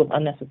slew of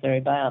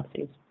unnecessary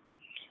biopsies.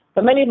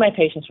 But many of my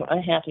patients were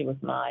unhappy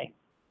with my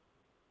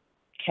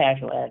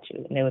casual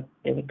attitude, and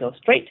they would go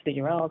straight to the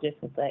urologist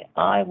and say,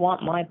 I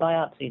want my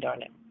biopsy,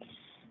 darn it.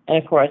 And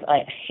of course, I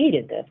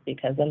hated this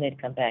because then they'd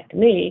come back to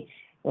me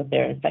with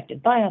their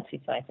infected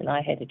biopsy sites, and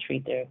I had to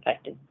treat their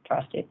infected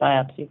prostate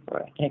biopsy for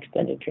an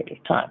extended period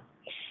of time.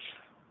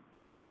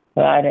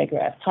 But I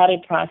digress. How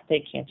did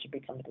prostate cancer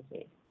become a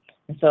disease?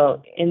 And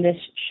so in this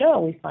show,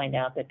 we find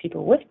out that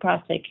people with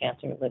prostate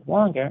cancer live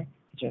longer,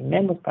 these are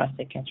men with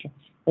prostate cancer,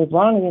 live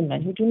longer than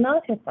men who do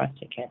not have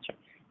prostate cancer.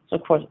 So,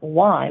 of course,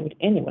 why would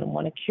anyone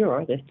want to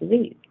cure this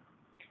disease?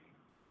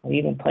 We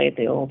even played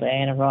the old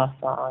Diana Ross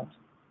songs,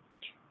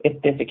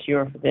 if there's a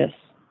cure for this,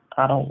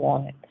 I don't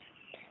want it.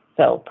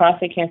 So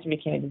prostate cancer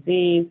became a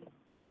disease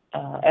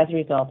as a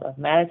result of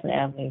Madison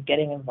Avenue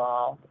getting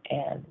involved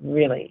and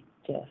really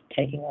just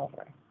taking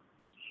over.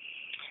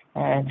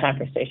 And time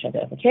for station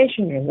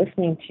identification. You're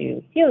listening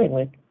to Healing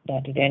with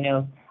Dr.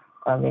 Daniels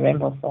on the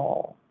Rainbow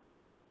Soul.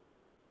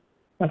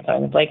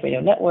 The Blake Radio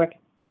Network,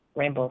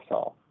 Rainbow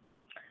Soul.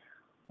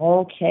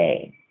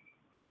 Okay.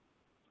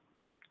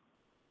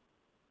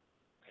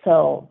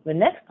 So the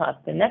next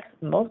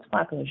most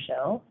popular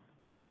show,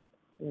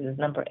 this is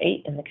number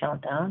 8 in the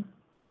countdown,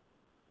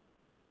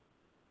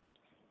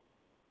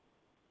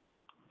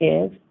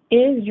 is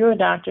your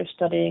doctor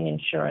studying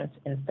insurance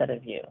instead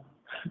of you?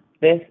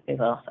 This is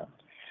awesome.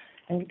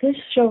 And this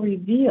show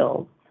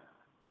revealed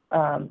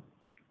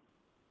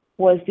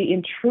was the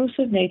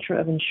intrusive nature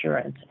of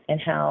insurance and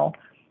how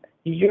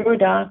your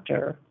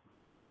doctor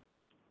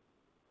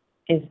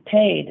is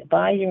paid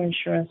by your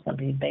insurance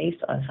company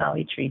based on how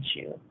he treats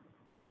you.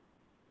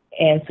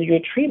 And so your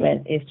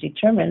treatment is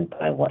determined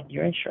by what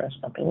your insurance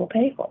company will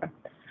pay for.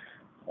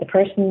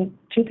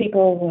 Two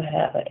people will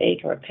have an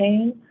ache or a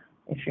pain.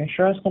 If your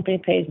insurance company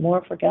pays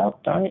more for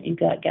gout, darn it, you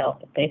got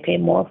gout. If they pay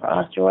more for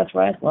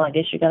osteoarthritis, well, I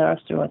guess you got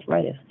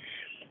osteoarthritis.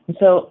 And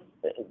so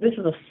this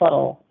is a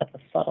subtle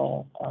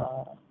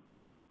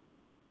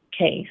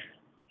case,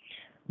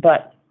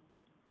 but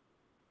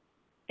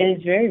it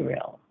is very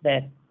real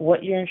that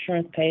what your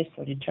insurance pays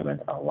for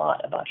determines a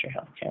lot about your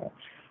health care.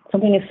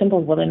 Something as simple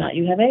as whether or not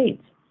you have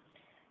AIDS.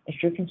 If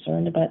you're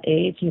concerned about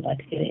AIDS and you'd like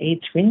to get an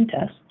AIDS screening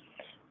test,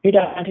 your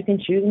doctor can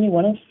choose any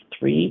one of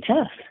 3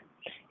 tests.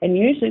 And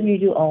usually when you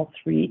do all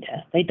 3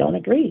 tests, they don't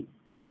agree.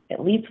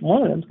 At least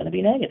one of them is going to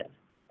be negative.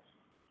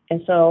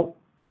 And so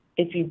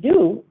if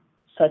your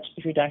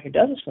doctor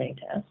does a screening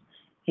test,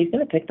 he's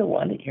going to pick the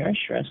one that your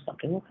insurance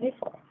company will pay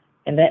for.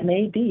 And that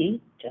may be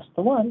just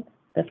the one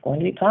that's going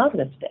to be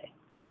positive today.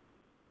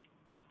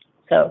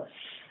 So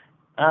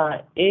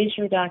is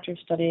your doctor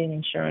studying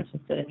insurance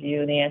instead of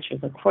you? And the answer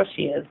is, of course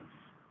he is,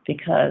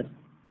 because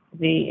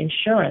the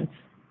insurance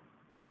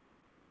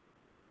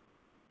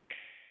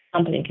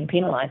company can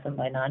penalize them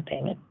by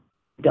non-payment.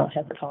 You don't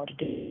have the power to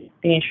do it.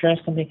 The insurance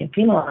company can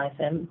penalize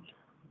them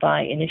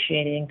by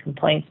initiating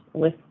complaints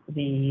with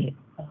the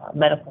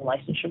medical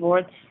licensure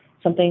board,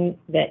 something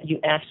that you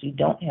actually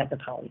don't have the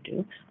power to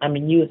do.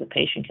 You as a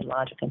patient can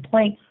lodge a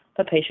complaint,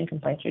 but patient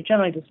complaints are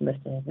generally dismissed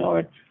and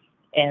ignored,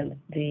 and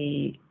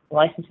the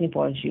licensing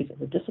board is used as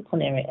a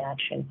disciplinary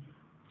action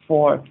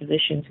for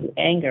physicians who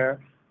anger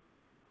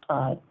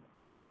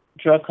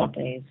drug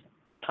companies,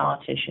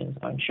 politicians,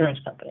 or insurance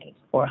companies,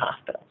 or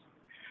hospitals.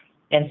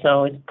 And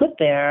so it's put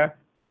there,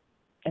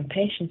 and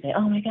patients say,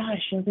 oh my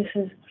gosh, this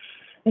is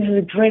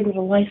a great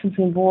little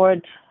licensing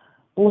board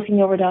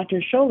looking over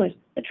doctors' shoulders.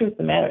 The truth of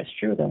the matter is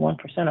fewer than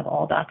 1% of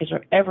all doctors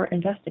are ever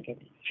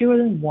investigated. Fewer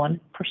than 1%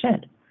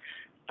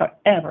 are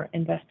ever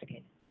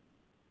investigated.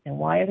 And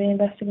why are they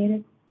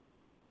investigated?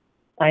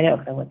 I know,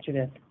 because I went through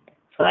this.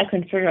 So I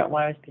couldn't figure out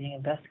why I was being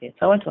investigated.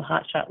 So I went to a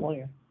hotshot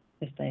lawyer.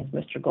 His name's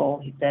Mr.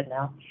 Gold. He's dead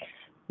now.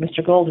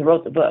 Mr. Gold, who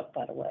wrote the book,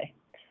 by the way,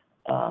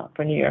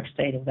 for New York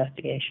State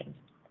investigations.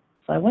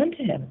 So So I went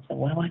to him and said,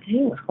 what do I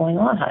do? What's going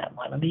on?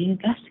 Why am I being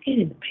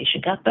investigated? The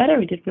patient got better.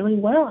 He did really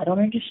well. I don't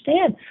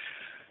understand.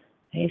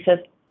 And he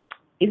said,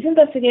 these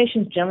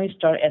investigations generally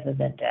start as a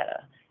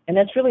vendetta. And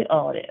that's really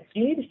all it is.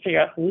 You need to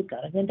figure out who's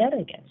got a vendetta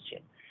against you.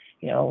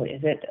 You know, is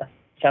it a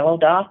fellow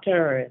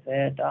doctor or is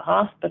it a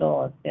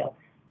hospital? You know,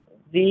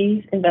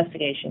 these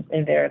investigations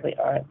invariably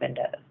are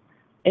vendettas.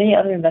 Any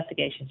other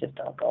investigations just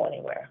don't go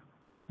anywhere.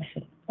 I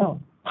said, oh.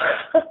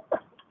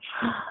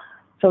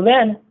 So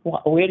then,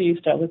 where do you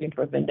start looking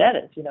for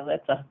vendettas? You know,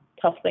 that's a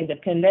tough thing to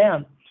pin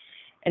down.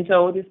 And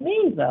so what this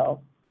means,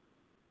 though,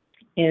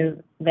 is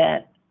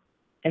that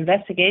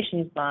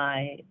investigations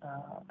by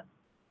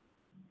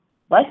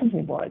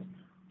licensing boards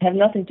have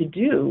nothing to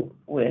do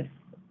with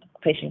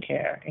patient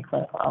care and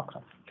clinical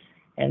outcomes.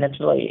 And that's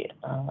really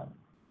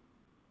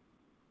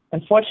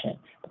unfortunate.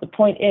 But the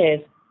point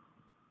is,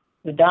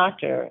 the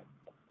doctor,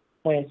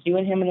 when it's you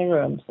and him in the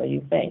room, so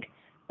you think,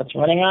 what's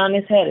running around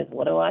in his head is,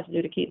 what do I have to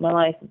do to keep my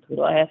license? Who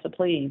do I have to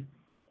please?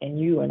 And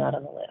you are not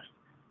on the list.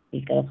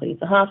 He's got to please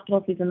the hospital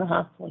if he's in the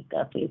hospital. He's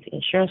got to please the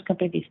insurance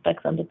company if he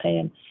expects them to pay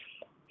him.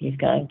 He's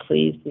got to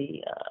please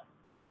the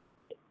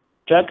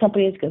drug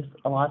companies because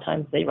a lot of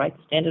times they write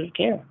the standard of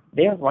care.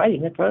 They're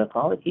writing the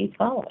protocol that he's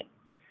following.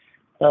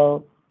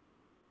 So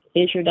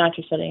is your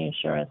doctor setting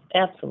insurance?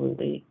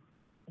 Absolutely.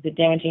 Is it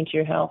damaging to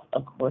your health?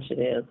 Of course it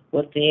is.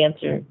 What's the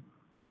answer?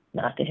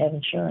 Not to have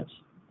insurance.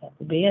 That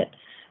would be it.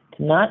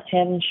 To not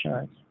have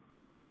insurance,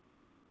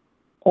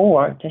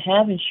 or to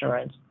have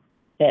insurance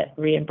that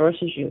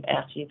reimburses you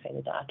after you pay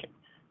the doctor.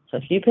 So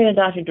if you pay the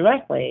doctor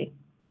directly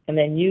and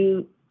then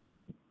you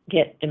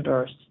get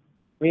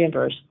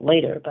reimbursed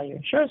later by your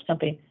insurance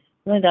company,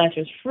 then the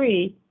doctor is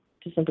free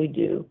to simply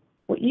do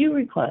what you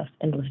request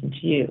and listen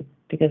to you,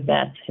 because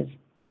that's his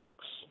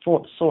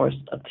source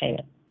of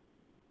payment.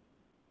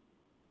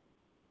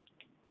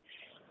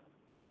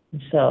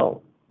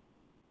 So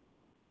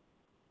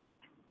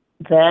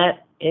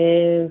that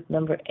is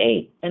number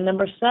 8. And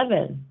number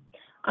 7,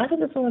 I thought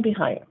this one would be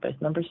higher, but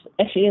it's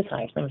actually is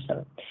higher. It's number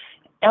 7.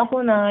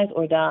 Alkalinize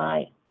or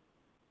die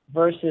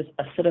versus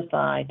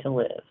acidify to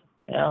live.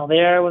 Now,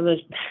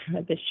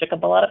 this shook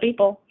up a lot of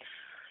people.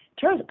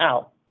 It turns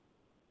out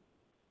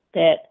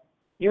that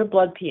your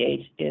blood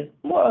pH is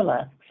more or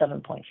less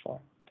 7.4.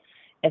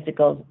 As it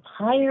goes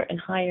higher and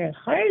higher and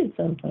higher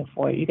than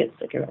 7.4, you get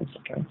sicker and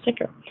sicker and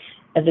sicker.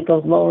 As it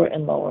goes lower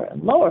and lower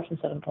and lower from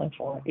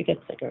 7.4, you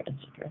get sicker and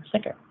sicker and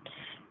sicker.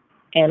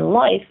 And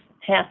life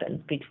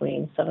happens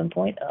between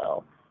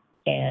 7.0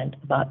 and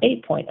about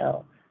 8.0.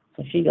 So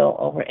if you go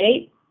over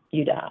 8,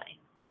 you die.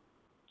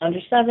 Under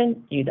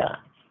 7, you die.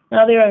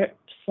 Now, there are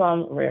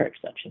some rare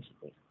exceptions to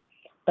these,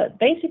 but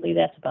basically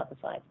that's about the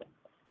size of it.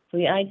 So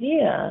the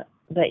idea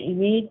that you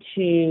need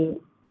to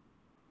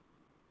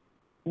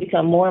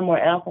become more and more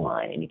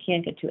alkaline and you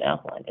can't get too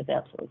alkaline is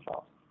absolutely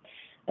false.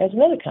 There's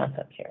another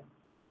concept here,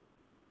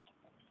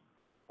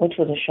 which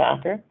was a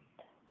shocker,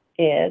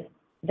 is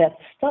that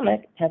the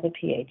stomach has a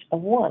pH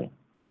of 1.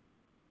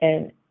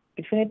 And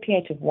between a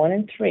pH of 1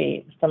 and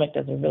 3, the stomach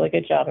does a really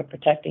good job of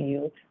protecting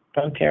you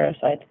from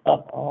parasites of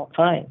all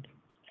kinds.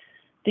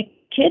 The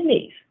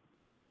kidneys,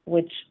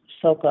 which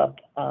soak up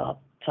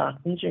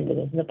toxins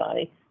removed in the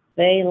body,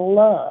 they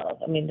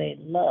love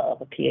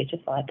a pH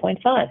of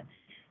 5.5.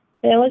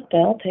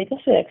 They'll take a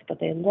 6, but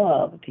they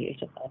love a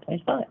pH of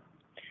 5.5.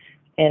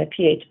 And a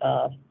pH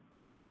of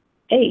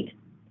 8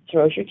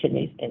 throws your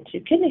kidneys into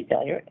kidney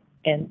failure,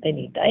 and they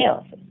need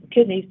dialysis. The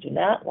kidneys do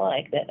not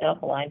like that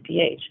alkaline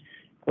pH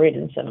greater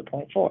than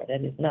 7.4.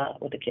 That is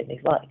not what the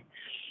kidneys like.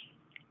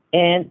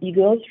 And you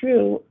go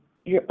through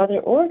your other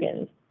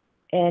organs,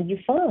 and you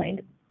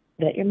find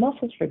that your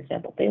muscles, for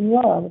example, they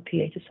love a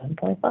pH of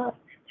 7.5.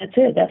 That's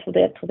it. That's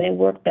what they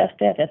work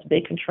best at. That's what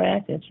they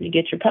contract. That's where you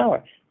get your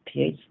power.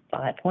 pH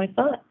 5.5.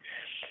 So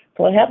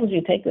what happens is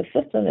you take this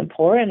system and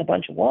pour in a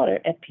bunch of water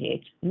at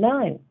pH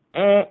 9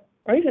 or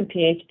even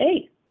pH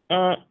 8.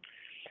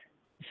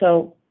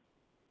 So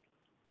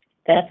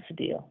that's the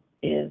deal,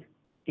 is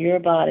your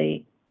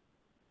body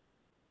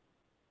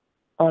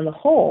on the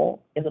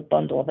whole is a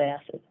bundle of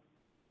acid.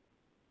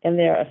 And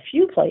there are a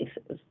few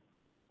places,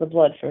 the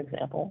blood, for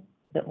example,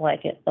 that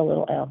like it a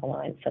little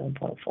alkaline,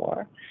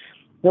 7.4.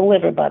 The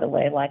liver, by the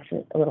way, likes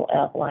it a little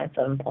alkaline,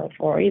 7.4,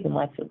 or even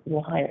likes it a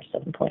little higher,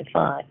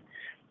 7.5.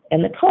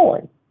 And the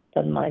colon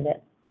doesn't mind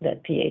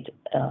that pH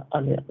a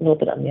little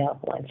bit on the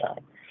alkaline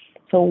side.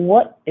 So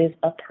what is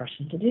a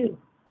person to do?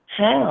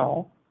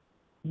 How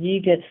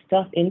you get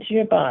stuff into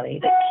your body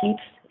that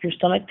keeps your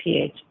stomach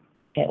pH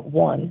at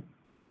 1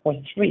 or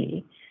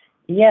 3,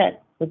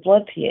 yet the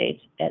blood pH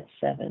at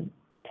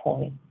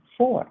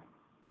 7.4.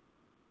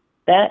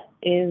 That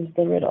is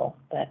the riddle.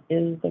 That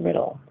is the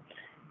riddle.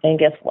 And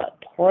guess what?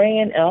 Pouring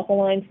in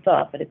alkaline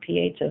stuff at a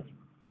pH of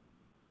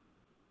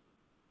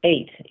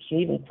 8, you can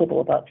even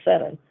quibble about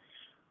 7,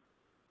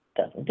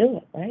 doesn't do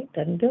it, right?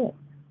 Doesn't do it.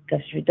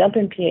 Because if you dump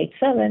in pH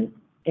 7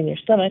 in your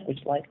stomach,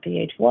 which likes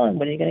pH 1,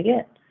 what are you going to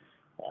get?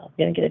 Well,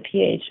 you're going to get a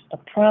pH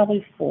of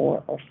probably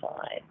 4 or 5.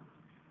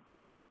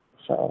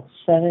 So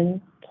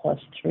 7 plus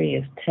 3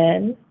 is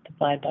 10,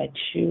 divided by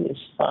 2 is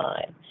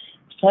 5.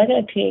 try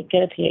to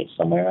get a pH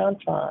somewhere around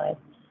 5,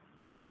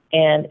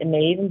 and it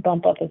may even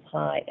bump up as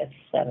high as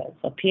 7.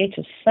 So a pH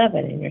of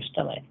 7 in your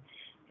stomach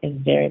is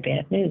very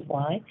bad news.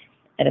 Why?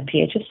 At a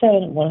pH of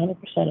 7,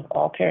 100% of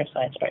all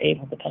parasites are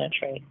able to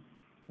penetrate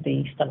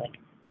the stomach,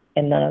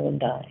 and none of them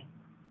die.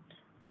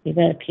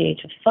 Even at a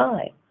pH of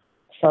 5,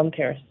 some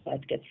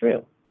parasites get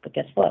through. But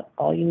guess what?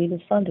 All you need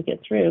is sun to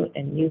get through,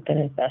 and you've been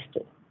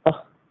infested.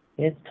 Oh,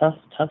 it's tough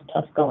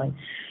going.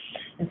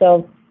 And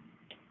so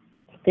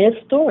this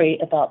story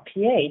about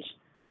pH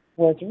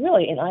was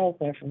really an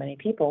eye-opener for many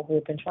people who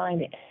have been trying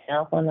to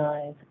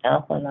alkalinize.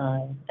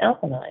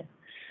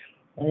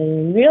 And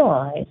then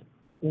realize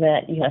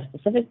that you have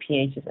specific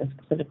pHs in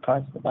specific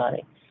parts of the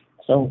body.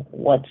 So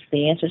what's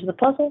the answer to the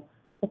puzzle?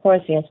 Of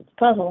course, the answer to the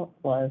puzzle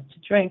was to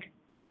drink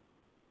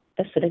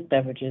acidic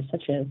beverages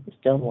such as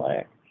distilled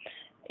water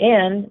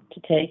and to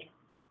take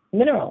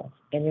minerals.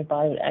 And your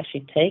body would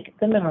actually take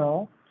the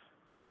mineral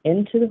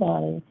into the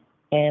body,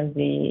 and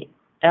the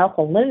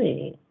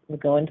alkalinity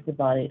would go into the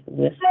body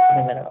with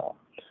the mineral.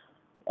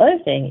 Other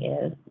thing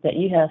is that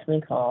you have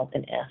something called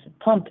an acid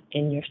pump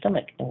in your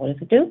stomach. And what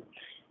does it do?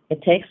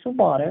 It takes the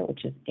water,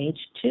 which is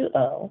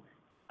H2O,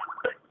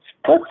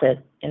 splits it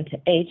into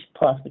H+,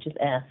 which is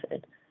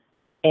acid,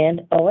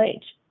 and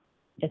OH.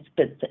 It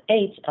spits the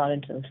H out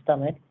into the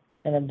stomach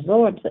and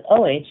absorbs the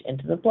OH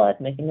into the blood,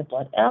 making the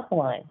blood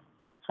alkaline.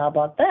 How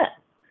about that?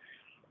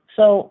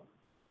 So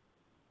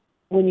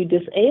when you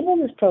disable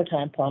this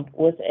proton pump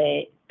with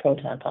a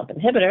proton pump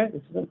inhibitor,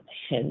 this is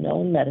a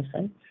known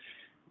medicine,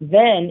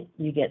 then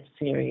you get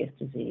serious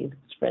disease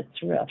spread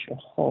throughout your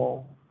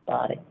whole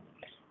body.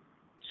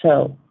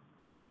 So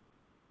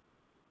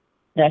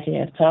Dr.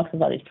 Nance talks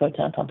about these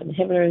proton pump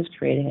inhibitors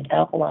creating an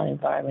alkaline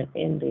environment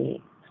in the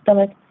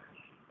stomach,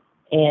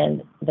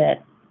 and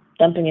that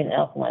dumping in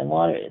alkaline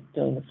water is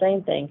doing the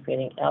same thing,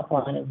 creating an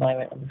alkaline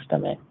environment in the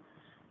stomach.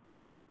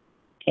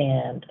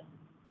 And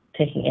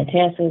taking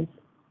antacids,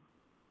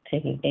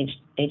 taking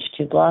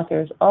H2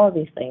 blockers, all of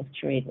these things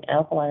create an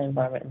alkaline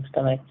environment in the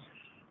stomach,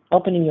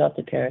 opening you up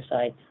to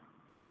parasites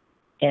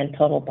and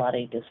total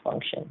body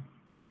dysfunction.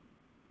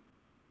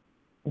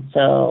 And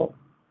so,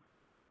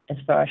 as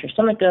far as your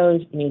stomach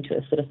goes, you need to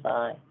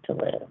acidify to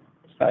live.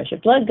 As far as your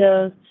blood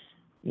goes,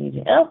 you need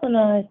to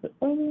alkalinize, but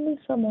only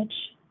so much.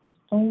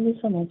 Only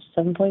so much.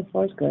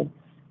 7.4 is good.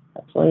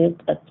 That's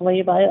the way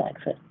your body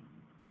likes it.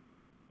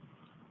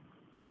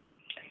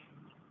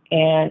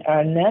 And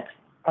our next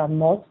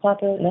most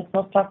popular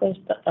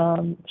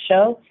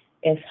show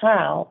is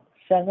how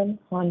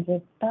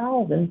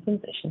 700,000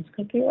 physicians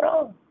could be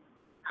wrong.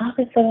 How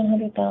could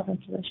 700,000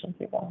 physicians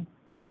be wrong?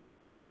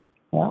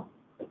 Well,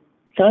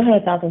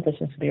 700,000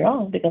 physicians could be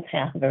wrong because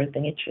half of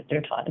everything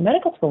they're taught in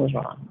medical school is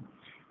wrong.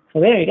 So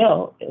there you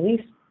go. At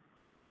least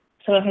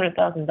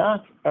 700,000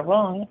 docs are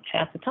wrong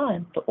half the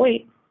time. But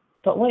wait.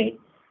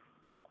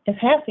 If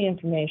half the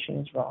information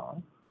is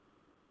wrong,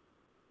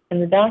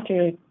 and the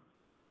doctor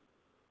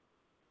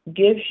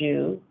gives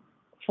you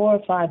 4 or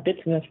 5 bits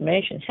of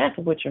information, half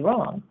of which are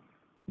wrong,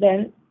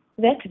 then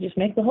that could just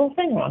make the whole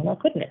thing wrong, now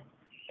couldn't it?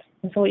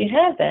 And so what you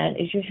have then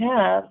is you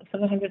have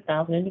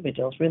 700,000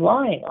 individuals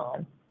relying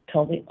on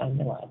totally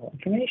unreliable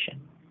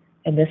information.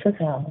 And this is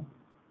how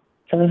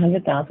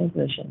 700,000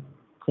 physicians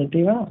could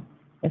be wrong.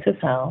 This is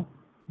how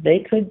they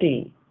could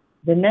be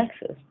the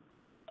nexus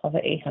of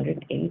an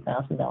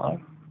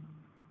 $880,000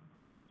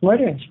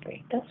 murdering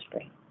spree, death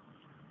spree.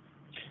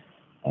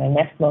 And the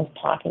next most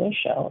popular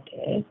show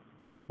is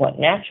What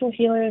Natural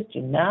Healers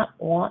Do Not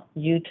Want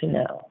You to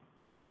Know.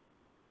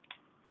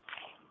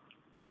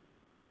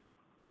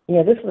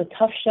 Yeah, this was a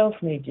tough show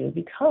for me to do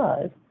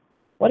because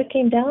what it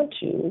came down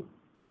to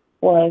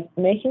was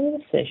making the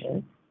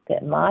decision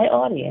that my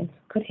audience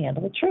could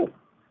handle the truth.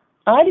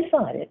 I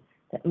decided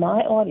that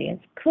my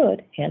audience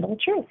could handle the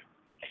truth.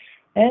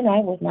 And I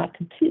was not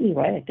completely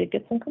right. I did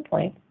get some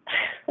complaints.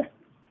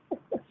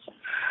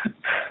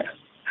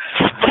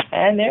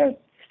 And there's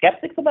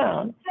skeptics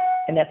abound,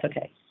 and that's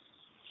okay.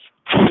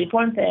 The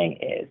important thing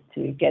is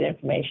to get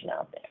information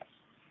out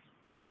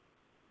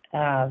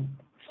there.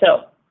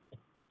 So,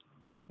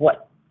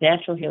 what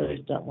natural healers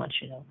don't want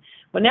you to know.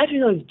 What natural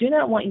healers do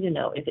not want you to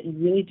know is that you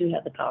really do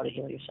have the power to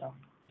heal yourself.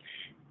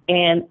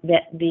 And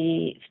that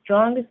the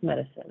strongest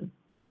medicine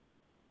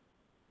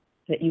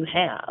that you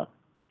have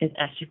is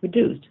actually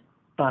produced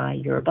by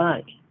your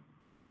body.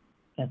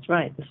 That's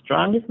right. The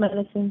strongest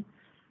medicine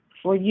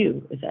for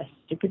you is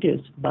actually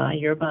produced by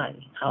your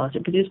body. How is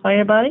it produced by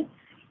your body?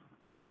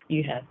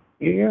 You have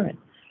your urine.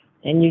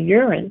 And your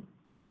urine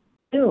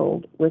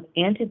filled with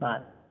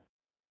antibodies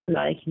the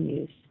body can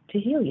use to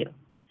heal you.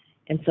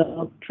 And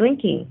so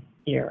drinking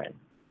urine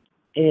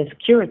is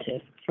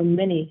curative for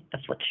many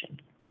afflictions.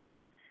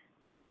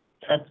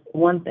 That's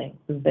one thing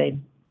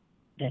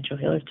natural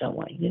healers don't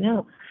want you to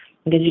know.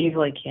 Because you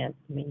really can't.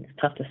 I mean, it's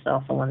tough to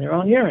sell someone their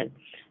own urine.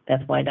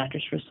 That's why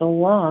doctors for so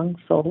long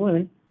sold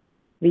women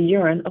the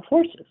urine of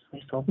horses.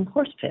 They sold them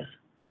horse piss.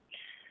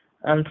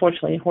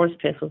 Unfortunately, horse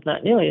piss was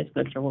not nearly as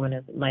good for women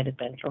as it might have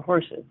been for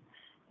horses.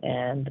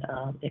 And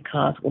it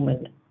caused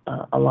women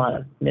a lot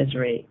of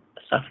misery,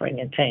 suffering,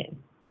 and pain.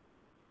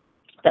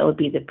 That would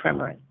be the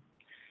Premarin.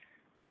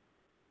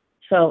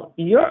 So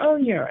your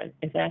own urine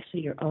is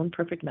actually your own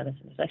perfect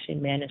medicine. It's actually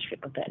a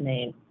manuscript with that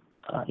name,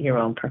 Your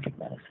Own Perfect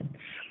Medicine.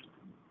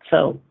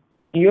 So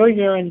your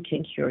urine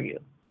can cure you.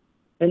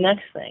 The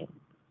next thing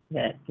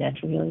that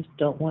natural healers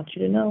don't want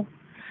you to know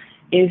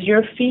is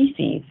your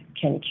feces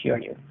can cure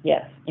you.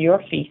 Yes,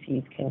 your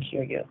feces can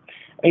cure you.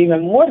 Or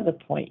even more to the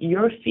point,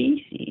 your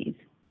feces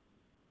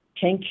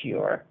can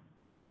cure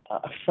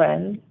a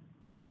friend,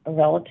 a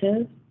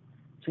relative.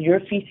 So your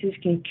feces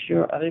can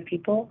cure other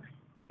people,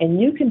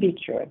 and you can be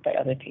cured by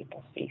other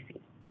people's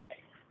feces.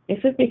 This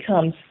has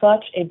become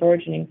such a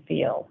burgeoning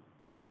field,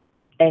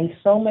 and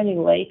so many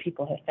lay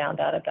people have found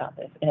out about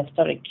this and have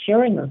started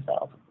curing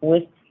themselves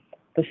with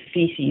the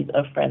feces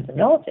of friends and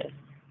relatives,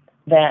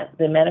 that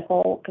the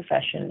medical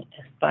profession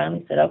has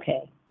finally said,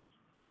 okay,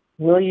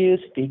 we'll use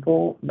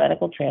fecal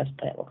medical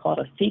transplant. We'll call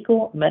it a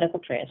fecal medical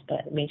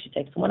transplant. It means you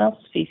take someone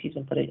else's feces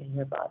and put it in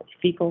your body.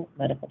 Fecal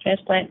medical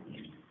transplant.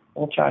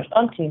 We'll charge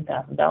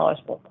 $1,000.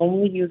 We'll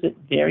only use it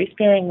very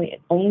sparingly,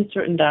 and only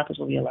certain doctors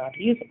will be allowed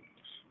to use it.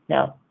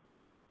 Now,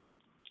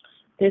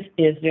 this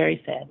is very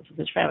sad. This is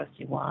a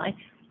travesty. Why?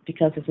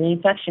 Because there's an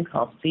infection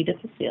called C.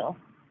 difficile,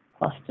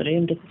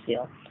 Clostridium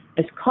difficile.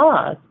 It's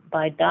caused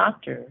by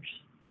doctors'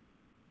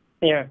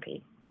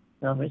 therapy,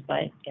 in other words,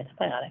 by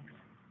antibiotics.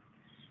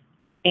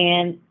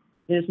 And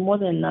there's more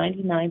than a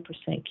 99%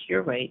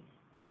 cure rate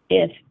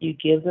if you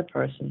give the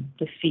person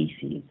the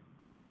feces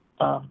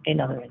of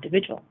another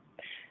individual.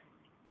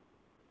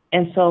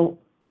 And so,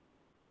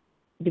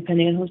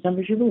 depending on whose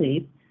numbers you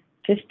believe,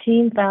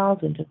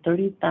 15,000 to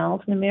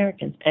 30,000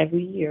 Americans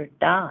every year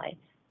die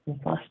from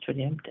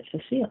Clostridium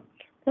difficile.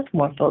 That's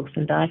more folks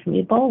than die from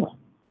Ebola.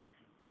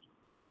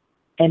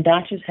 And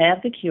doctors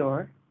have the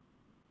cure,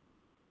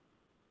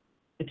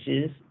 which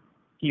is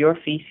your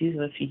feces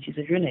or the feces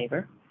of your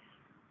neighbor.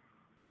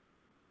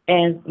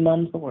 And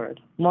mum's the word.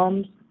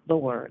 Mum's the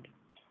word.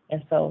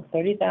 And so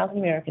 30,000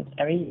 Americans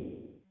every year,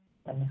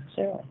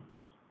 unnecessarily.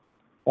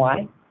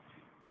 Why?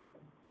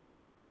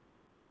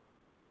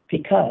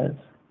 Because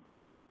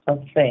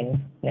of things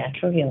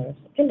natural healers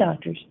and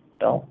doctors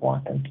don't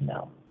want them to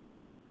know.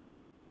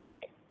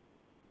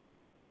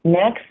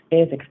 Next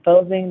is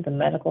exposing the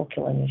medical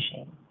killing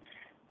machine.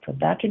 So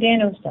Dr.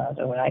 Daniels does,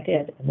 or what I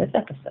did in this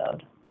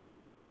episode.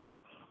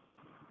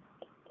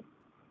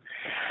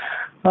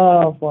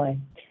 Oh boy.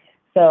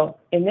 So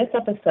in this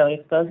episode,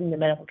 Exposing the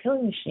Medical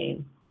Killing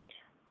Machine,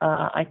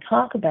 I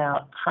talk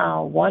about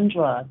how one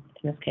drug,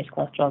 in this case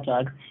cholesterol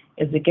drugs,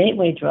 is the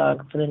gateway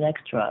drug for the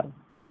next drug,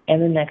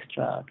 and the next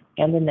drug,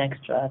 and the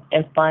next drug,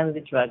 and finally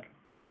the drug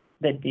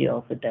that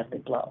deals the deadly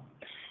blow.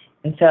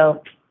 And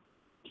so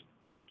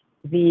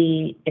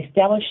the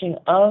establishing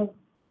of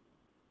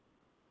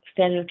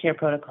standard of care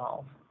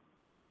protocols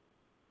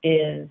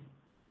is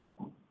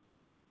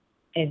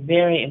a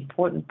very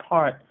important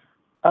part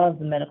of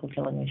the medical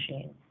killing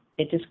machine.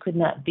 It just could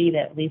not be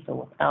that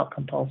lethal without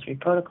compulsory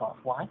protocols.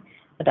 Why?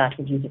 The doctor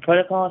would use the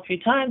protocol a few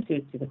times. He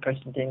would see the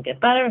person didn't get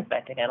better. In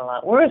fact, it got a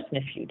lot worse. And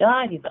if you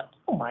died, he thought,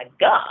 oh my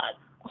God,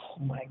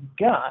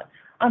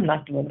 I'm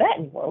not doing that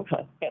anymore. We're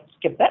going to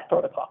skip that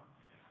protocol.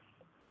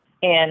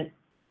 And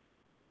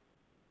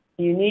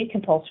you need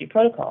compulsory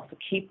protocols to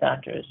keep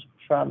doctors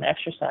from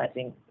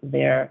exercising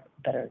their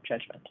better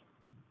judgment.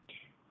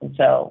 And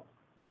so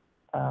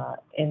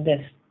in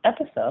this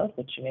episode,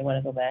 which you may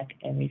want to go back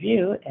and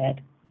review at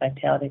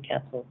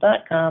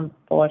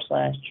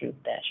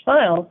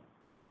vitalitycapsules.com/truth-files,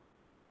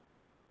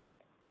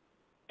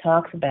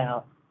 talks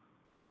about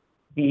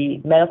the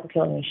medical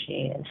killing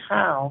machine and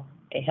how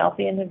a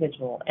healthy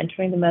individual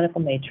entering the medical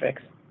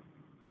matrix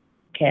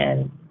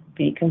can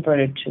be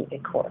converted to a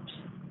corpse.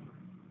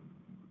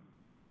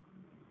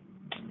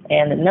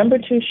 And the number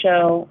 2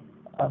 show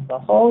of the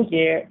whole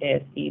year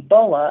is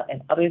Ebola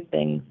and Other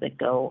Things That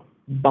Go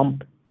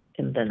Bump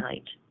in the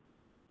Night.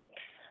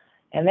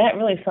 And that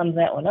really sums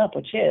that one up,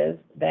 which is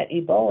that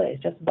Ebola is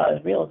just about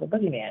as real as a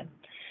boogeyman.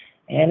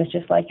 And it's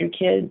just like your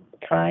kid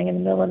crying in the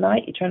middle of the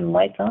night. You turn the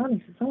lights on, he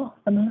says, oh,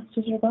 the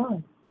monsters are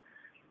gone.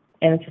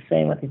 And it's the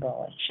same with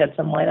Ebola. Shed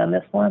some light on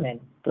this one, and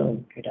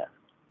boom, you're done.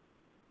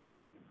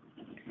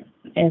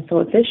 And so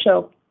what this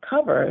show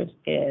covers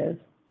is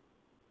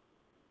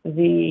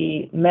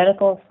the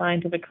medical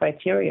scientific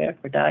criteria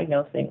for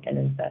diagnosing an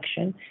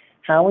infection,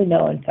 how we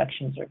know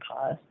infections are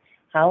caused,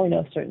 how we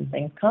know certain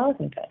things cause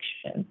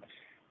infection,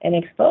 and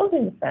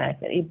exposing the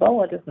fact that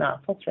Ebola does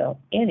not fulfill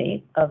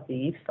any of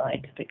these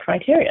scientific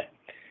criteria.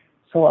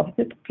 So while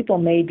people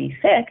may be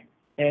sick,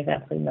 there is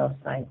absolutely no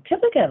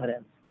scientific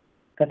evidence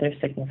that their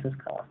sickness is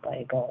caused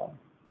by Ebola.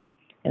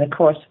 And of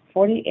course,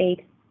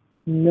 48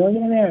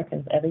 million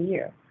Americans every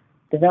year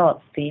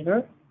develop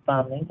fever,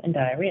 vomiting, and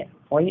diarrhea.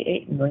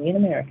 48 million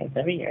Americans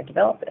every year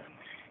develop this.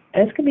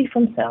 And this could be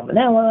from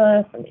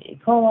Salmonella, from E.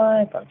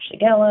 coli, from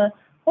Shigella, a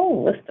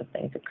whole list of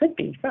things it could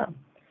be from.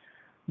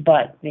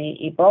 But the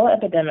Ebola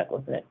epidemic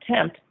was an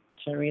attempt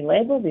to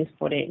relabel these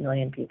 48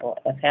 million people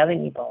as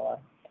having Ebola,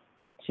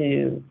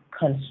 to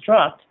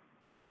construct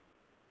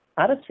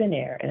out of thin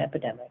air an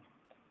epidemic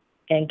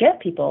and get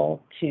people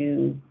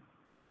to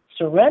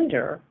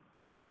surrender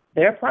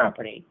their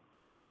property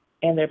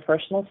and their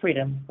personal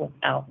freedom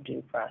without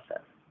due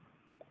process.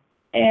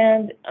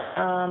 And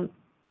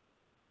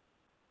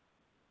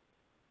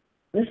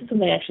this is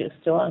something actually that's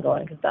still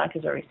ongoing because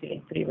doctors are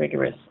receiving pretty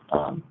rigorous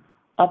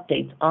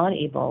updates on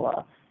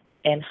Ebola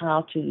and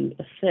how to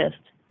assist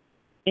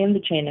in the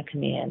chain of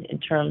command in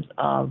terms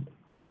of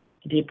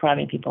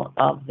depriving people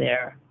of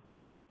their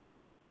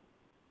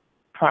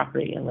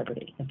property and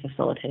liberty and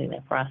facilitating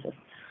that process.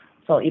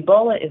 So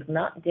Ebola is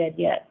not dead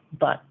yet,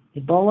 but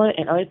Ebola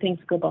and other things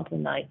go bump in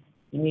the night.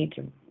 You need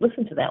to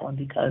listen to that one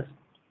because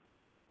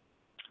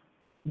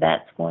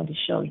that's going to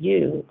show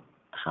you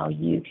how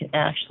you can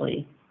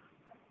actually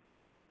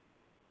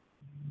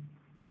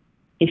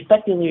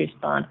effectively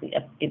respond to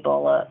the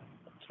Ebola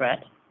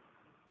threat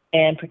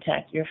and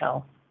protect your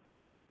health,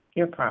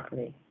 your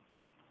property,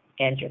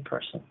 and your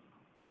person.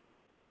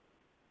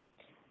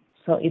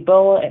 So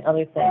Ebola and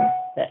other things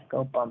that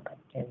go bump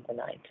in the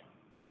night.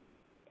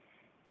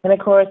 And of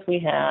course, we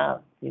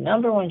have the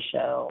 #1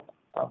 show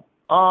of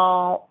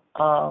all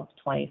of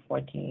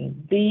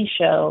 2014. The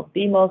show,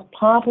 the most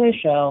popular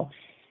show,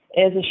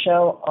 is a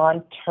show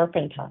on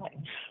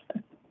turpentine.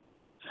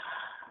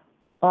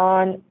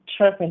 On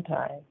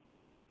turpentine.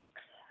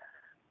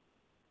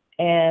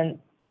 And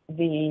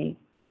the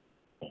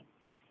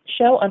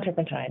show on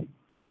turpentine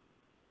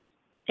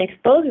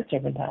exposes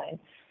turpentine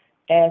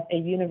as a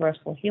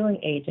universal healing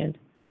agent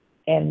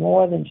and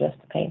more than just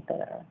a pain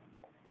thinner,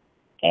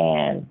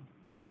 and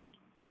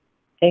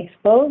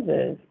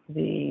exposes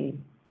the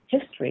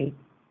history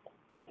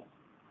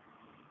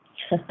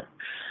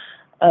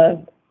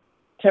of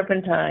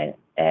turpentine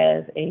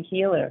as a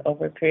healer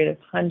over a period of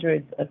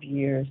hundreds of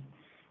years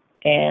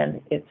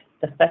and its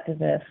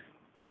effectiveness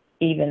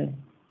even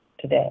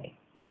today.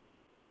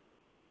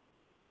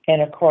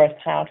 And of course,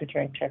 how to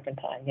drink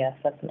turpentine. Yes,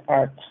 that's an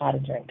art, how to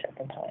drink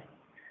turpentine.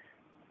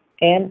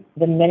 And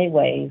the many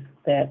ways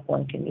that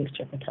one can use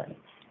turpentine.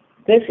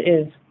 This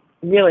is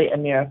really a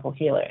miracle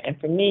healer. And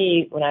for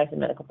me, when I was in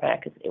medical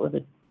practice, it was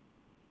a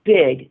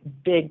big,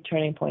 big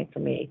turning point for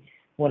me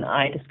when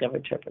I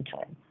discovered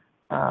turpentine.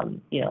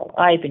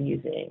 I've been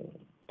using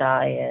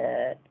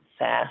diet,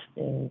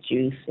 fasting,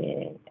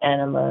 juicing,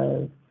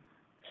 enemas,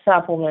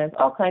 supplements,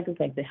 all kinds of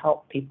things to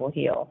help people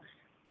heal.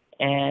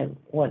 And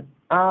when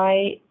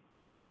I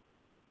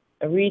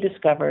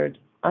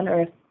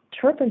unearthed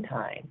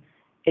turpentine,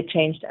 it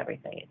changed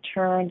everything. It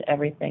turned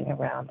everything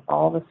around.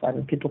 All of a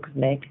sudden, people could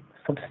make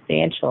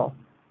substantial,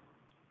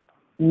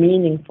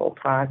 meaningful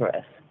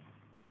progress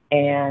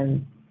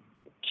and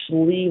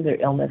leave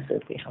their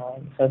illnesses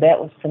behind. So that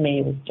was, for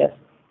me, was just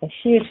a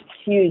huge,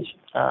 huge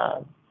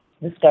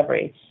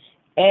discovery.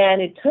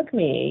 And it took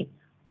me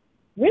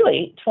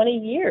really 20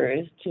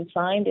 years to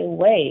find a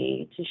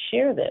way to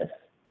share this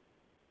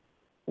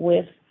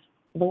with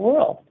the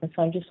world. And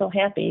so I'm just so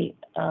happy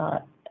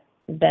that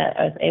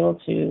I was able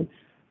to,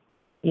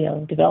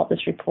 develop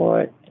this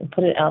report and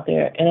put it out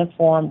there in a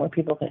form where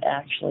people could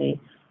actually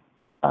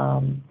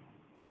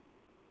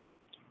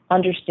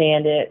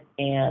understand it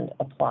and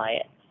apply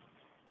it.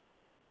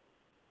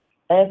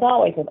 And as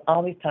always, with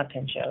all these top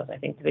 10 shows, I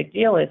think the big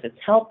deal is it's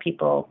help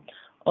people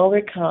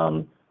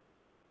overcome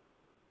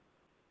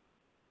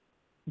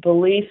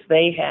beliefs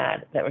they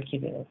had that were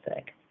keeping them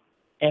sick.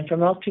 And for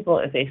most people,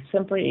 if they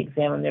simply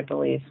examine their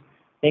beliefs,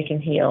 they can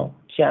heal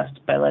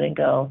just by letting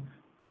go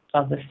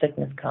of the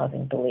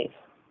sickness-causing beliefs.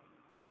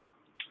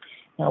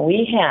 Now,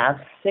 we have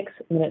 6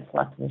 minutes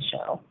left in the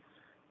show,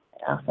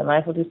 so I might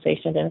as well do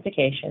station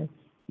identification.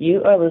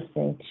 You are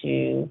listening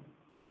to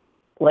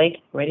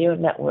Blake Radio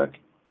Network,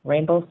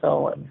 Rainbow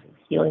Soul, and this is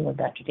Healing with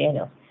Dr.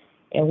 Daniels.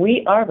 And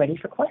we are ready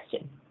for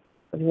questions.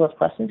 If you have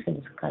questions, you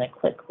can just kind of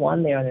click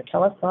one there on their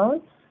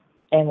telephone,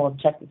 and we'll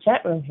check the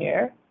chat room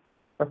here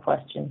for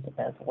questions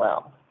as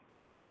well.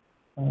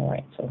 All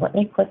right, so let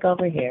me click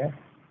over here.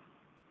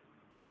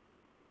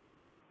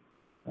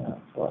 Oh,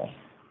 boy.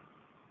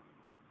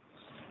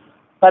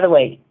 By the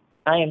way,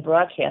 I am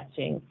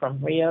broadcasting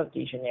from Rio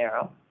de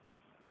Janeiro,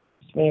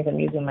 which means I'm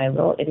using my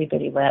little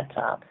itty-bitty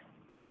laptop.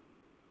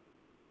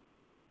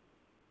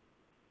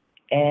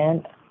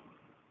 And,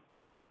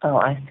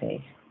 I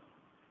see.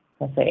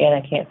 And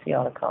I can't see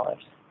all the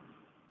callers.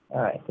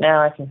 All right,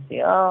 now I can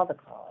see all the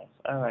callers.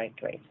 All right,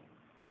 great.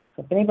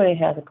 So if anybody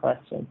has a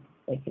question,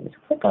 they can just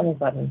click on the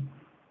button,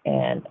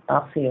 and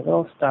I'll see a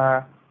little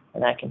star,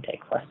 and I can take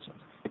questions.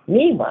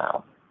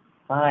 Meanwhile,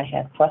 I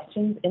have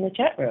questions in the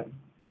chat room.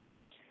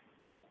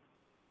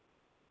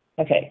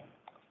 Okay.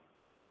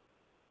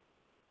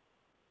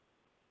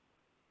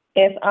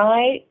 If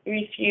I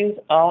refuse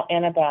all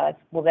antibiotics,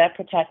 will that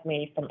protect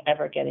me from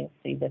ever getting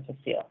C.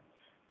 difficile?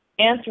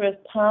 Answer is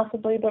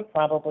possibly, but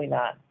probably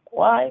not.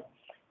 Why?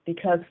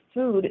 Because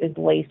food is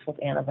laced with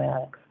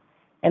antibiotics.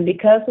 And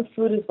because the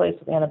food is laced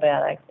with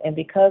antibiotics, and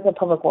because the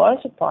public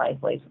water supply is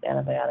laced with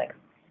antibiotics,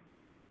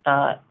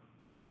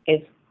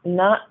 it's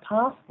not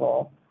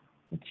possible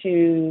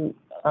to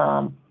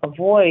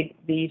avoid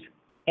these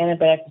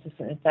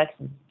antibiotic-resistant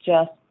infections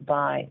just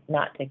by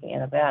not taking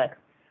antibiotics.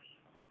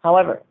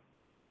 However,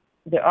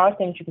 there are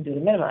things you can do to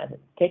minimize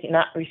it.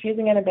 Not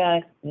refusing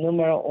antibiotics,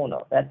 numero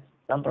uno. That's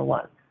number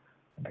one.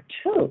 Number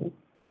two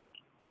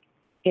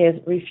is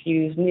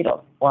refuse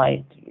needles.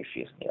 Why do you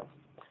refuse needles?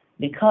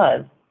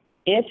 Because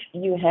if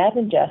you have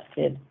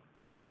ingested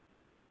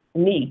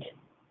meat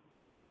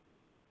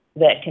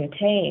that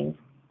contains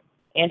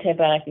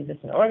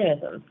antibiotic-resistant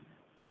organisms,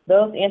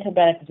 those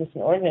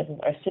antibiotic-resistant organisms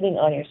are sitting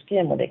on your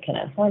skin where they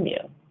cannot harm you.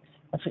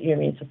 That's what your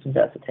immune system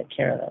does to take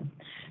care of them.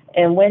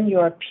 And when you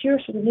are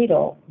pierced with a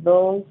needle,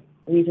 those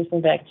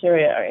resistant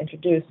bacteria are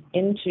introduced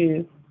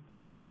into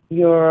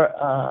your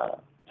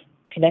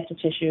connective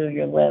tissue,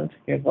 your lymph,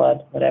 your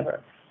blood,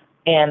 whatever,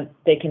 and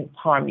they can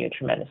harm you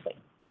tremendously.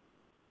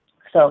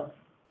 So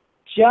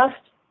just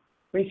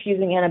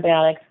refusing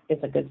antibiotics is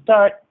a good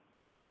start,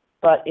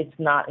 but it's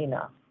not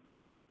enough.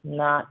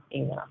 Not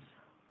enough.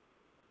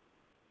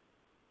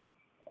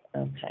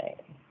 Okay.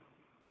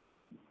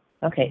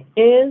 Okay,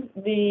 is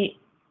the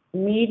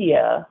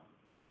media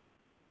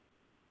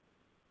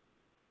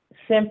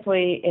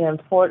simply an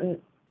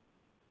important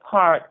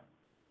part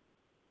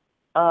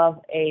of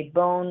a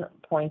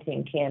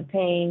bone-pointing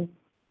campaign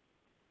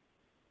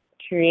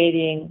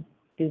creating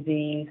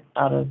disease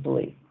out of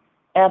belief?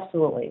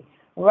 Absolutely.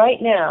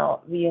 Right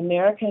now, the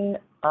American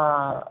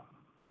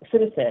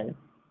citizen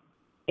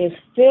is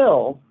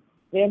filled,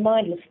 their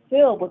mind is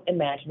filled with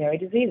imaginary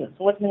diseases.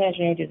 So what's an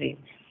imaginary disease?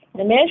 An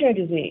imaginary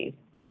disease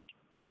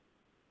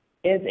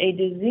is a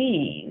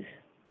disease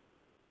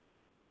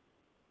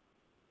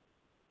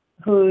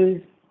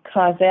whose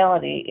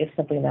causality is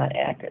simply not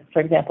accurate.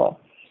 For example,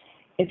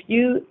 if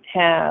you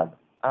have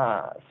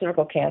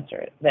cervical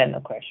cancer, then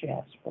of course you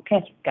have cervical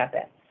cancer, got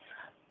that.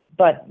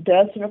 But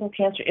is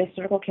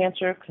cervical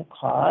cancer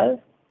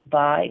caused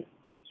by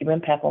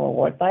human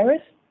papillomatosis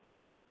virus?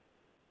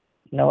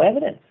 No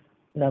evidence,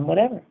 none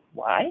whatever.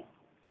 Why?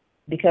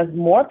 Because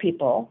more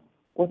people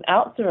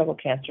without cervical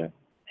cancer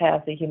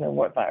have the human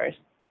wart virus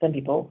than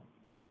people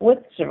with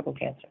cervical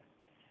cancer.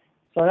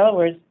 So in other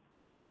words,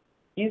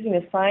 using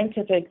a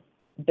scientific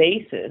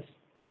basis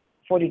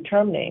for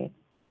determining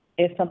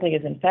if something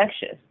is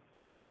infectious,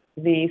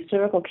 the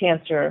cervical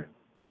cancer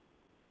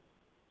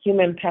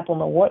human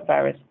papillomatosis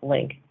virus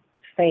link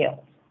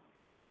fails.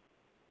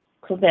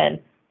 So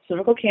then,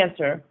 cervical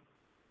cancer,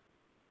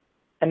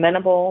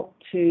 amenable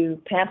to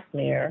pap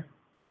smear,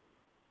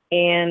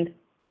 and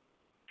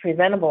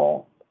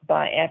preventable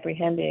by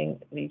apprehending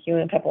the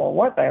human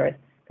papillomatosis virus,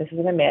 this is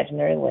an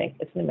imaginary link.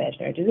 It's an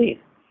imaginary disease.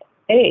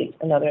 AIDS,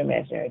 another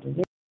imaginary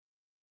disease.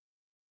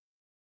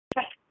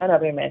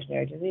 Another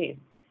imaginary disease.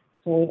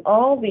 So with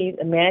all these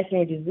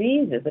imaginary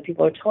diseases that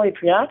people are totally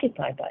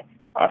preoccupied by,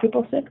 are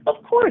people sick?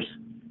 Of course.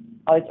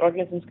 Are these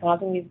organisms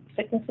causing these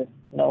sicknesses?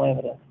 No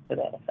evidence to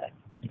that effect.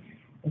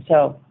 And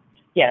so,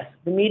 yes,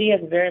 the media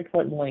is a very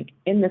important link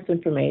in this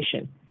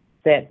information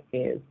that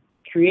is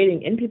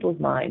creating in people's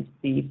minds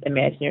these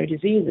imaginary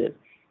diseases,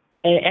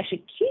 and it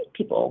actually keeps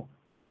people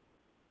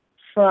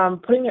from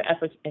putting their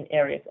efforts in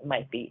areas that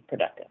might be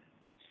productive.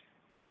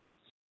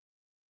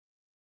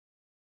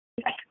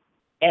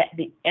 At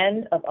the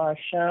end of our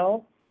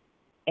show,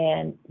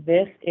 and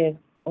this is,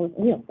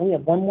 we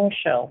have one more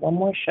show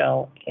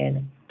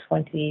in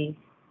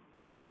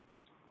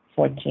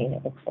 2014,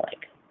 it looks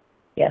like.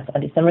 Yes,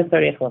 on December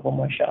 30th, we'll have one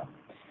more show.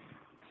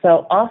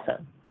 So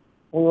awesome.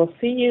 We will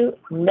see you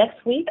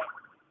next week,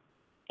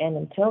 and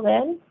until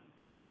then,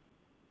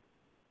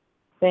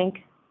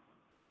 think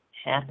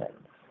happens.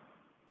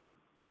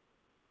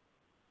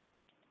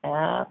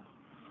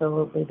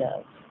 Absolutely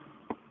does.